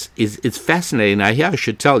says is, it's fascinating. Now, here I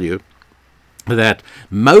should tell you that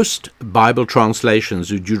most Bible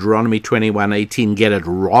translations of Deuteronomy 21:18 get it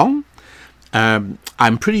wrong.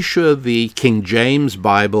 I'm pretty sure the King James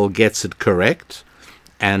Bible gets it correct,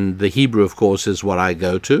 and the Hebrew, of course, is what I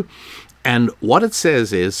go to. And what it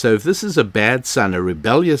says is, so if this is a bad son, a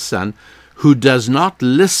rebellious son, who does not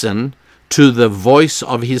listen to the voice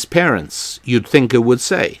of his parents, you'd think it would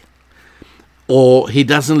say, or he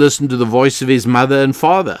doesn't listen to the voice of his mother and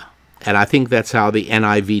father. And I think that's how the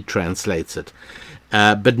NIV translates it.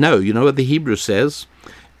 But no, you know what the Hebrew says?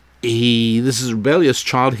 This is a rebellious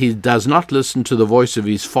child. He does not listen to the voice of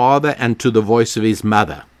his father and to the voice of his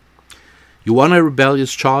mother. You want a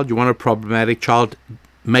rebellious child? You want a problematic child?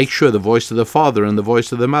 Make sure the voice of the father and the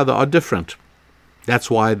voice of the mother are different. That's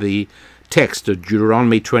why the text of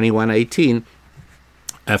Deuteronomy 21:18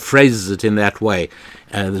 phrases it in that way.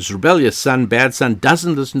 This rebellious son, bad son,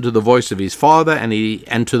 doesn't listen to the voice of his father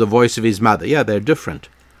and to the voice of his mother. Yeah, they're different.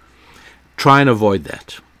 Try and avoid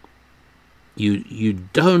that. You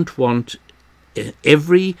don't want.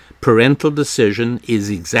 Every parental decision is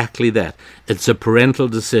exactly that. It's a parental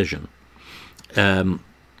decision.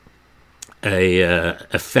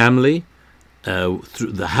 A family,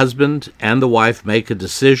 through the husband and the wife make a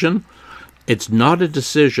decision. It's not a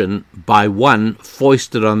decision by one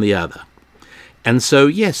foisted on the other. And so,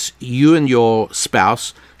 yes, you and your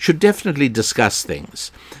spouse should definitely discuss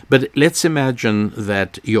things. But let's imagine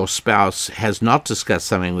that your spouse has not discussed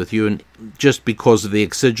something with you, and just because of the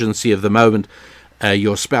exigency of the moment,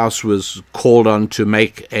 your spouse was called on to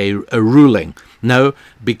make a ruling. No,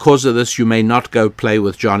 because of this, you may not go play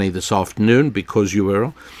with Johnny this afternoon because you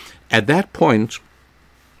were. At that point,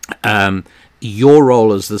 your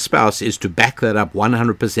role as the spouse is to back that up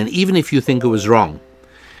 100%, even if you think it was wrong.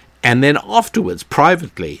 And then afterwards,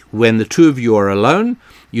 privately, when the two of you are alone,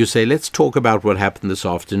 you say, let's talk about what happened this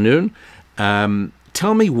afternoon.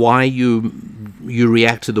 Tell me why you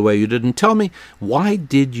reacted the way you did, and tell me, why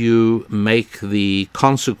did you make the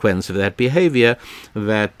consequence of that behavior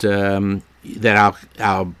that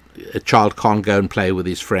our child can't go and play with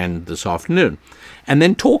his friend this afternoon? And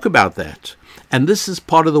then talk about that. And this is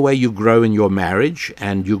part of the way you grow in your marriage,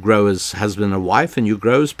 and you grow as husband and wife, and you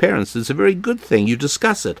grow as parents. It's a very good thing. You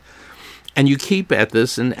discuss it, and you keep at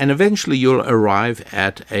this, and eventually you'll arrive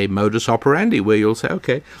at a modus operandi where you'll say,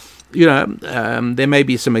 okay, there may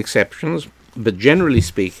be some exceptions, but generally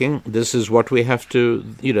speaking, this is what we have to,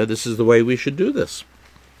 this is the way we should do this.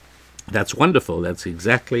 That's wonderful. That's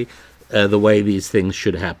exactly the way these things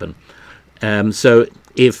should happen. So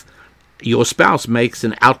if your spouse makes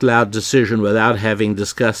an out loud decision without having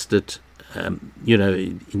discussed it,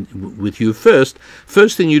 with you first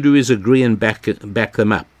thing you do is agree and back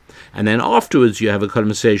them up. And then afterwards you have a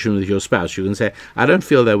conversation with your spouse. You can say, I don't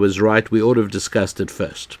feel that was right. We ought to have discussed it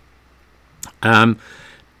first.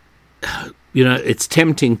 It's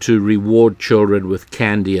tempting to reward children with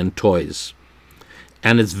candy and toys.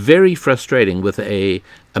 And it's very frustrating with a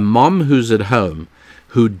mom who's at home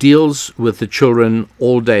who deals with the children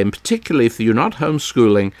all day, and particularly if you're not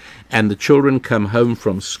homeschooling and the children come home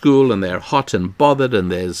from school and they're hot and bothered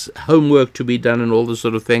and there's homework to be done and all this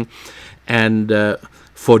sort of thing. And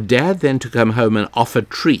for dad then to come home and offer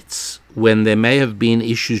treats when there may have been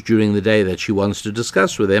issues during the day that she wants to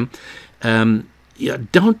discuss with him,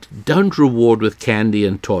 don't reward with candy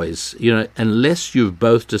and toys, unless you've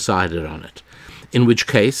both decided on it. In which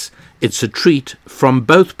case, it's a treat from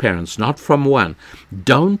both parents, not from one.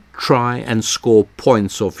 Don't try and score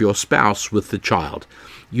points off your spouse with the child.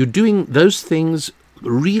 You're doing those things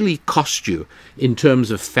really cost you in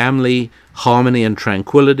terms of family harmony and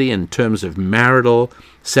tranquility, in terms of marital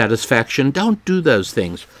satisfaction. Don't do those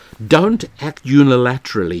things. Don't act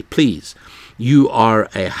unilaterally, please. You are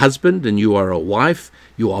a husband and you are a wife.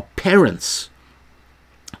 You are parents.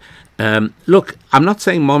 Look, I'm not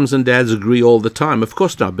saying moms and dads agree all the time, of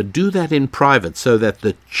course not, but do that in private so that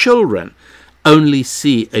the children only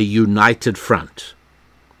see a united front.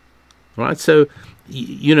 Right? So,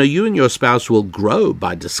 you and your spouse will grow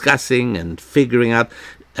by discussing and figuring out.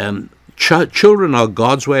 Children are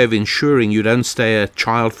God's way of ensuring you don't stay a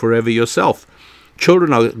child forever yourself.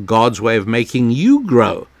 Children are God's way of making you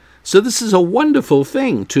grow. So this is a wonderful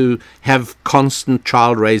thing, to have constant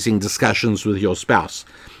child-raising discussions with your spouse,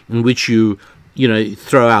 in which you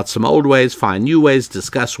throw out some old ways, find new ways,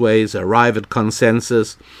 discuss ways, arrive at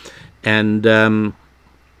consensus, and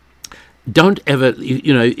don't ever,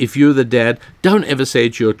 if you're the dad, don't ever say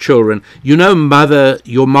to your children, mom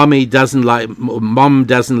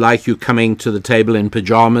doesn't like you coming to the table in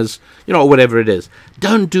pajamas, or whatever it is.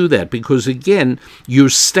 Don't do that, because again, you're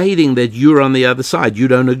stating that you're on the other side. You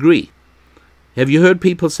don't agree. Have you heard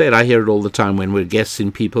people say it? I hear it all the time when we're guests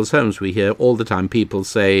in people's homes. We hear all the time people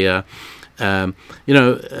say, go and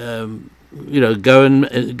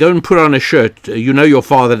put on a shirt. Your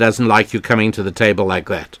father doesn't like you coming to the table like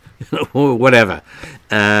that, or whatever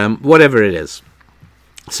it is.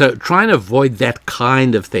 So try and avoid that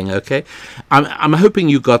kind of thing. Okay, I'm hoping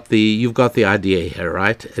you've got the idea here,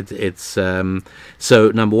 right?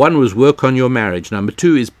 So number one was work on your marriage. Number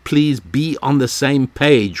two is please be on the same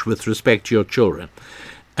page with respect to your children.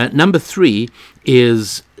 Number three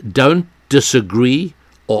is don't disagree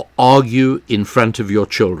or argue in front of your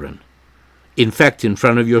children. In fact, in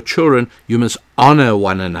front of your children, you must honor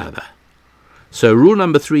one another. So rule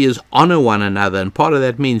number three is honor one another, and part of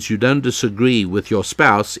that means you don't disagree with your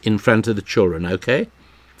spouse in front of the children, okay?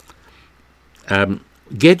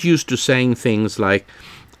 Get used to saying things like,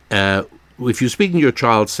 if you're speaking to your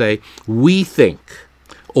child, say, we think,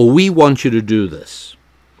 or we want you to do this.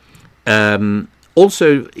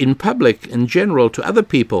 Also, in public, in general, to other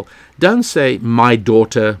people, don't say, my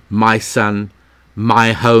daughter, my son,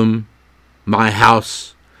 my home, my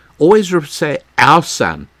house. Always say, our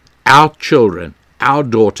son, our children, our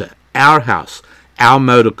daughter, our house, our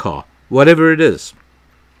motor car, whatever it is.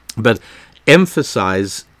 But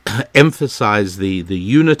emphasize the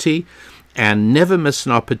unity, and never miss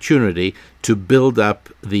an opportunity to build up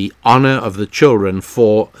the honor of the children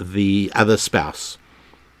for the other spouse.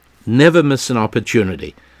 Never miss an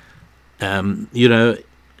opportunity. If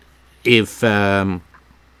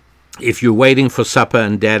you're waiting for supper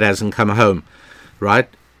and dad hasn't come home, right?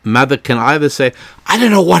 Mother can either say, I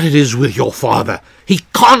don't know what it is with your father. He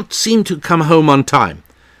can't seem to come home on time.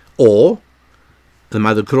 Or the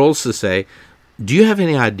mother could also say, do you have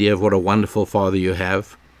any idea of what a wonderful father you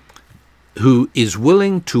have, who is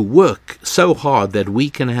willing to work so hard that we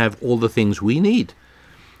can have all the things we need?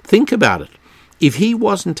 Think about it. If he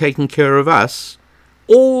wasn't taking care of us,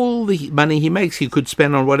 all the money he makes he could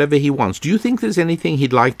spend on whatever he wants. Do you think there's anything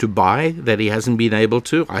he'd like to buy that he hasn't been able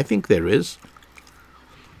to? I think there is.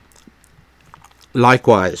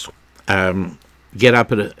 Likewise, get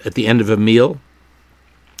up at the end of a meal,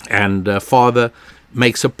 and father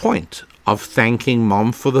makes a point of thanking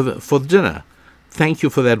mom for dinner. Thank you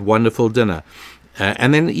for that wonderful dinner.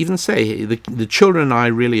 And then even say, the children and I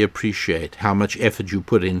really appreciate how much effort you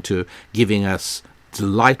put into giving us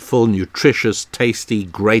delightful, nutritious, tasty,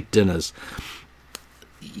 great dinners.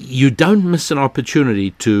 You don't miss an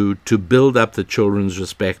opportunity to build up the children's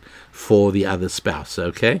respect for the other spouse,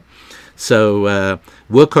 okay? So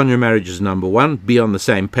work on your marriage is number one. Be on the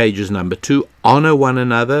same page is number two. Honor one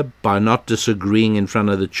another by not disagreeing in front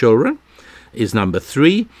of the children is number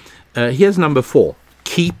three. Here's number four.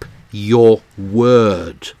 Keep your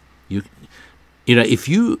word. If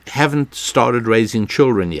you haven't started raising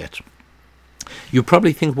children yet, you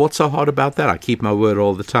probably think, what's so hard about that? I keep my word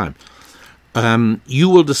all the time. You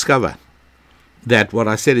will discover that what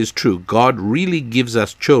I said is true. God really gives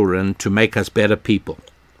us children to make us better people.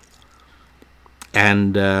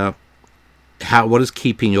 And what does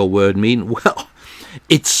keeping your word mean? Well,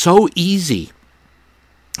 it's so easy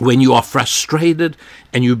when you are frustrated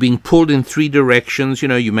and you're being pulled in three directions.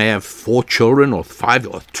 You may have 4 children or 5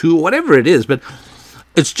 or 2, whatever it is, but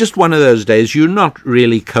it's just one of those days you're not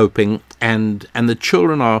really coping, and the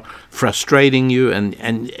children are frustrating you, and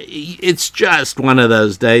it's just one of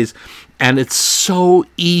those days, and it's so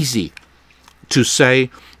easy to say,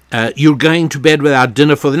 you're going to bed without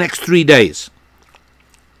dinner for the next 3 days.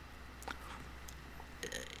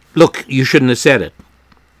 Look, you shouldn't have said it.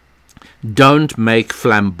 Don't make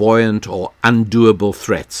flamboyant or undoable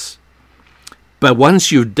threats. But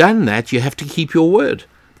once you've done that, you have to keep your word.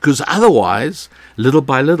 Because otherwise, little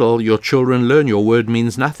by little, your children learn your word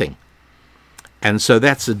means nothing. And so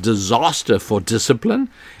that's a disaster for discipline.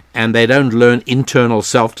 And they don't learn internal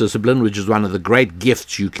self-discipline, which is one of the great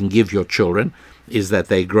gifts you can give your children, is that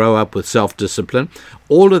they grow up with self-discipline.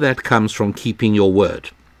 All of that comes from keeping your word.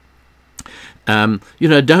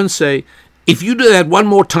 Don't say, if you do that one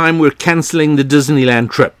more time, we're canceling the Disneyland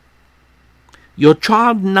trip. Your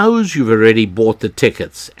child knows you've already bought the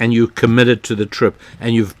tickets and you've committed to the trip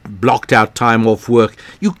and you've blocked out time off work.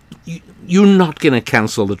 You're not going to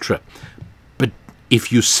cancel the trip. But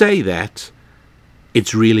if you say that,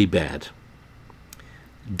 it's really bad.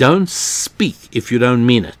 Don't speak if you don't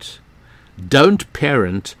mean it. Don't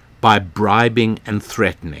parent by bribing and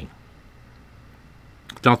threatening.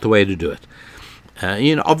 It's not the way to do it.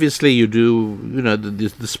 Obviously you do,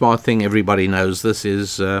 the smart thing, everybody knows this,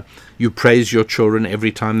 is you praise your children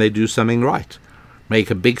every time they do something right.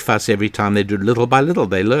 Make a big fuss every time they do. Little by little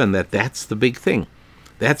they learn that that's the big thing.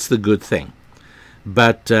 That's the good thing.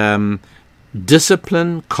 But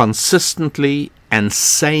discipline consistently and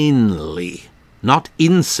sanely, not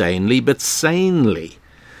insanely, but sanely.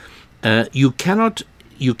 You cannot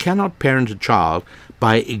parent a child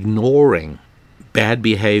by ignoring bad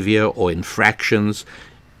behavior or infractions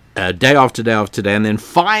day after day after day, and then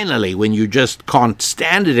finally, when you just can't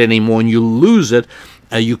stand it anymore and you lose it,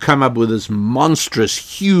 you come up with this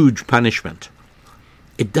monstrous, huge punishment.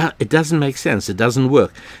 It doesn't make sense. It doesn't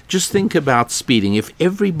work. Just think about speeding. If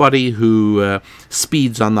everybody who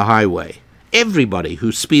speeds on the highway, would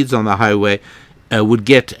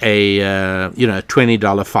get a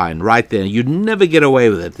 $20 fine right there, you'd never get away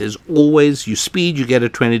with it. There's always, you speed, you get a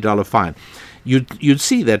 $20 fine. You'd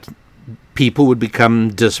see that people would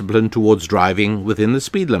become disciplined towards driving within the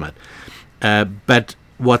speed limit. But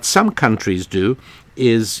what some countries do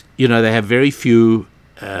is, they have very few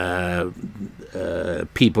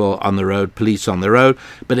people on the road, police on the road,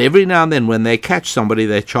 but every now and then when they catch somebody,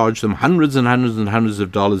 they charge them hundreds and hundreds and hundreds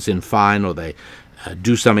of dollars in fine, or they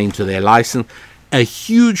do something to their license. A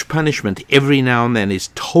huge punishment every now and then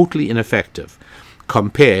is totally ineffective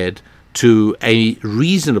compared to a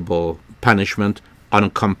reasonable punishment on a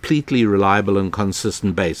completely reliable and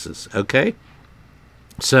consistent basis. Okay?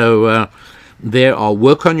 So there are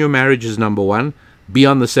work on your marriage is number one. Be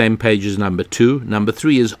on the same page is number two. Number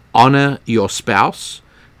three is honor your spouse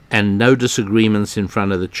and no disagreements in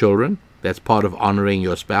front of the children. That's part of honoring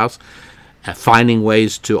your spouse. finding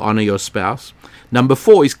ways to honor your spouse. Number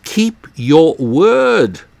 4 is keep your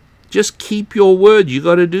word. Just keep your word. You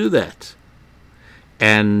got to do that.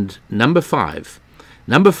 And number five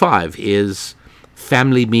is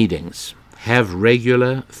family meetings. Have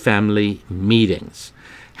regular family meetings.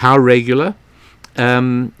 How regular?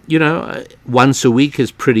 Once a week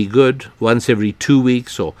is pretty good. Once every 2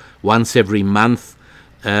 weeks or once every month.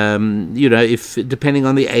 If depending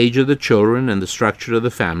on the age of the children and the structure of the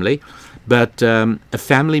family. But a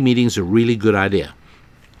family meeting is a really good idea.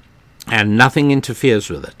 And nothing interferes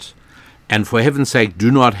with it. And for heaven's sake, do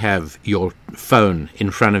not have your phone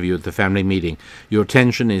in front of you at the family meeting. Your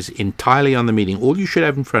attention is entirely on the meeting. All you should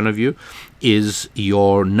have in front of you is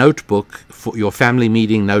your notebook, for your family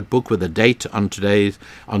meeting notebook with a date on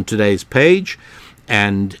today's page,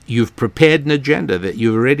 and you've prepared an agenda that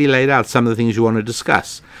you've already laid out some of the things you want to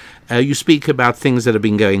discuss. You speak about things that have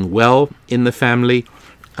been going well in the family,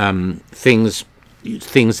 things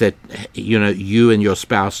that you and your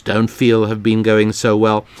spouse don't feel have been going so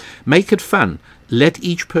well. Make it fun. Let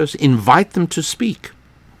each person, invite them to speak.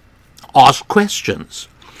 Ask questions.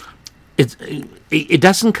 It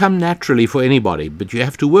doesn't come naturally for anybody, but you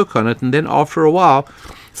have to work on it, and then after a while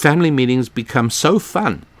family meetings become so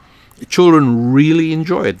fun. Children really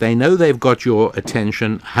enjoy it. They know they've got your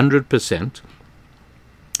attention 100%,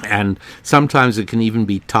 and sometimes it can even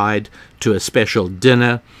be tied to a special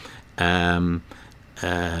dinner.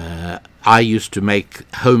 I used to make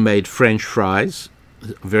homemade French fries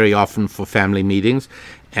very often for family meetings,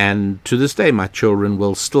 and to this day my children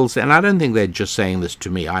will still say, and I don't think they're just saying this to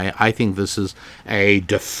me, I think this is a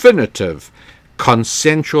definitive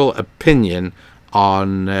consensual opinion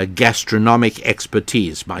on gastronomic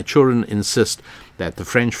expertise. My children insist that the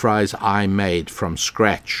French fries I made from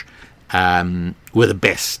scratch were the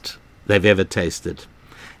best they've ever tasted.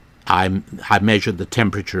 I measured the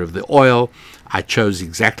temperature of the oil. I chose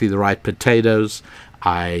exactly the right potatoes.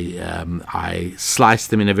 I sliced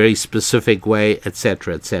them in a very specific way,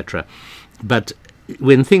 etc., etc. But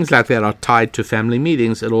when things like that are tied to family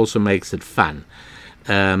meetings, it also makes it fun.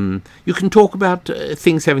 You can talk about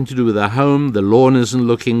things having to do with the home. The lawn isn't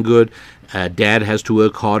looking good. Dad has to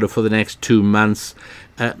work harder for the next 2 months.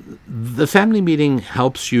 The family meeting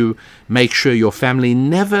helps you make sure your family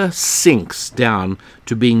never sinks down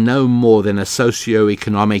to being no more than a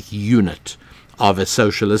socio-economic unit of a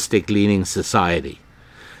socialistic-leaning society.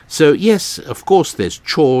 So yes, of course, there's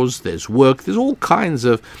chores, there's work, there's all kinds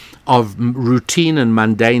of routine and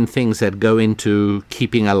mundane things that go into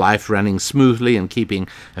keeping a life running smoothly and keeping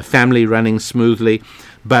a family running smoothly.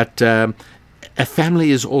 But a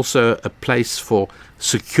family is also a place for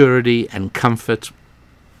security and comfort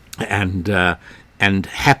and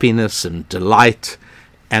happiness and delight.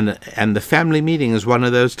 And the family meeting is one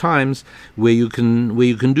of those times where you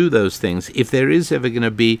can do those things. If there is ever going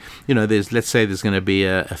to be, let's say there's going to be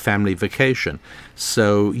a family vacation,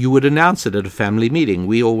 so you would announce it at a family meeting.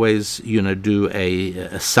 We always, do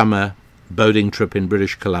a summer boating trip in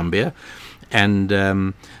British Columbia,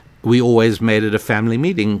 and we always made it a family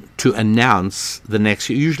meeting to announce the next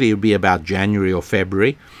year. Usually it would be about January or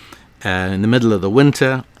February, in the middle of the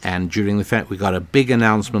winter, and during the fact we got a big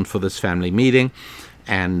announcement for this family meeting.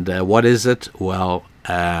 And what is it? Well,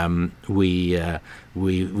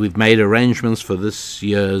 we've made arrangements for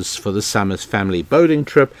this summer's family boating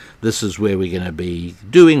trip. This is where we're going to be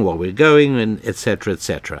doing, what we're going, and etc.,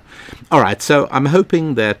 etc. All right, so I'm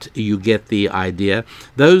hoping that you get the idea.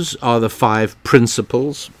 Those are the 5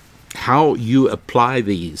 principles. How you apply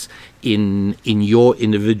these in your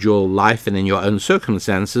individual life and in your own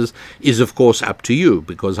circumstances is, of course, up to you,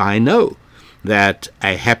 because I know that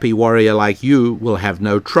a happy warrior like you will have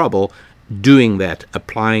no trouble doing that,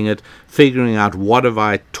 applying it, figuring out what have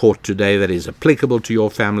I taught today that is applicable to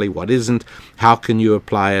your family, what isn't, how can you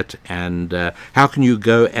apply it, and how can you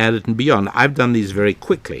go at it and beyond. I've done these very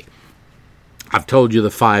quickly. I've told you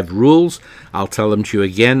the 5 rules. I'll tell them to you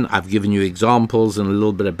again. I've given you examples and a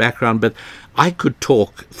little bit of background, but I could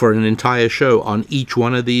talk for an entire show on each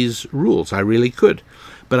one of these rules. I really could.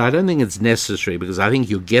 But I don't think it's necessary, because I think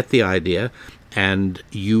you get the idea and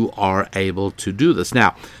you are able to do this.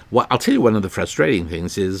 Now, I'll tell you one of the frustrating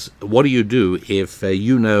things is, what do you do if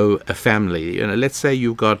a family, let's say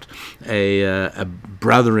you've got a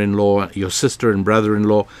brother-in-law, your sister and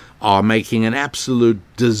brother-in-law are making an absolute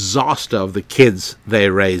disaster of the kids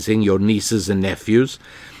they're raising, your nieces and nephews,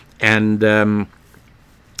 and and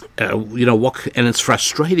it's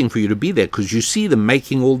frustrating for you to be there because you see them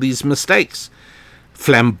making all these mistakes.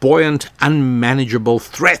 Flamboyant, unmanageable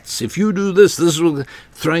threats. If you do this will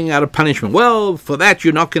throwing out a punishment. Well, for that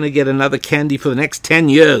you're not going to get another candy for the next 10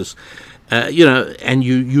 years. and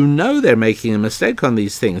you know they're making a mistake on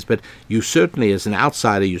these things, but you certainly, as an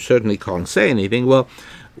outsider, you certainly can't say anything. Well,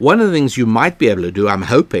 one of the things you might be able to do, I'm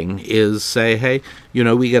hoping, is say, hey,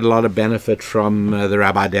 we get a lot of benefit from the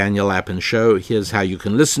Rabbi Daniel Lapin show. Here's how you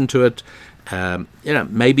can listen to it.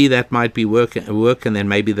 Maybe that might be work, and then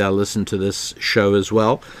maybe they'll listen to this show as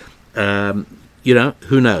well.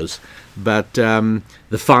 Who knows? But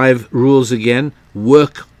the 5 rules again: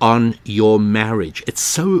 work on your marriage. It's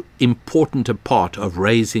so important a part of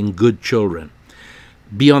raising good children.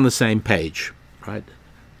 Be on the same page, right?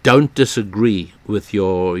 Don't disagree with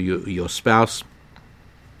your spouse.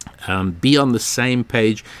 Be on the same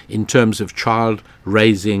page in terms of child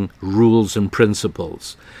raising rules and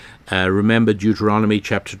principles. Remember Deuteronomy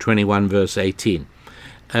chapter 21, verse 18.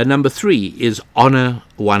 Number 3 is honor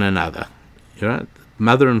one another.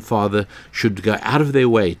 Mother and father should go out of their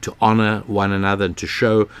way to honor one another and to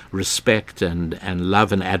show respect and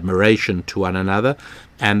love and admiration to one another,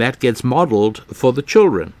 and that gets modeled for the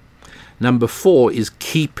children. Number 4 is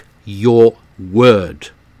keep your word.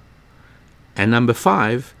 And number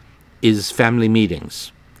 5 is family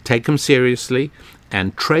meetings. Take them seriously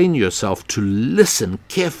and train yourself to listen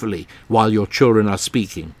carefully while your children are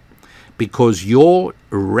speaking, because your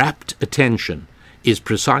rapt attention is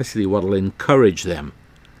precisely what will encourage them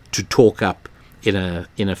to talk up in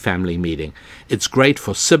a family meeting. It's great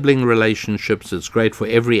for sibling relationships. It's great for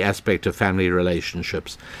every aspect of family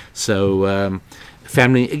relationships. So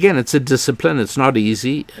family, again, it's a discipline. It's not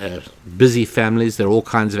easy. Busy families, there are all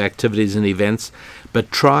kinds of activities and events,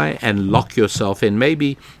 but try and lock yourself in.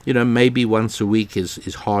 Maybe once a week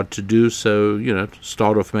is hard to do, so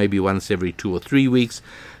start off maybe once every 2 or 3 weeks.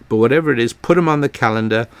 But whatever it is, put them on the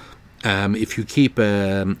calendar. If you keep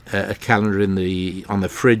a calendar on the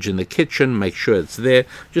fridge in the kitchen, make sure it's there,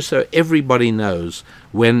 just so everybody knows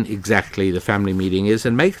when exactly the family meeting is,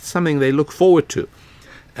 and make it something they look forward to.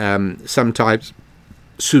 Sometimes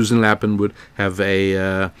Susan Lapin would have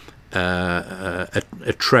a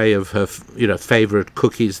tray of her favorite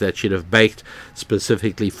cookies that she'd have baked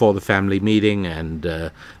specifically for the family meeting, and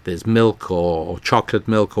there's milk or chocolate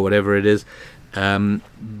milk or whatever it is,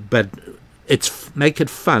 but make it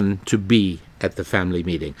fun to be at the family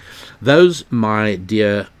meeting. Those, my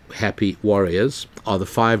dear happy warriors, are the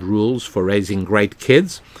 5 rules for raising great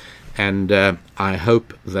kids, and I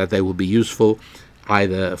hope that they will be useful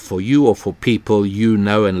either for you or for people you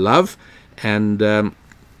know and love. And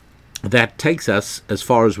that takes us as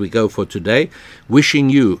far as we go for today, wishing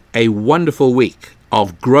you a wonderful week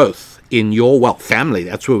of growth in your family.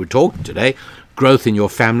 That's where we're talking today. Growth in your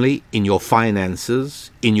family, in your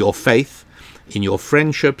finances, in your faith, in your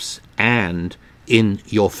friendships, and in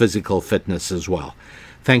your physical fitness as well.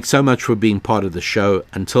 Thanks so much for being part of the show.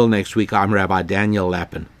 Until next week, I'm Rabbi Daniel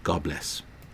Lapin. God bless.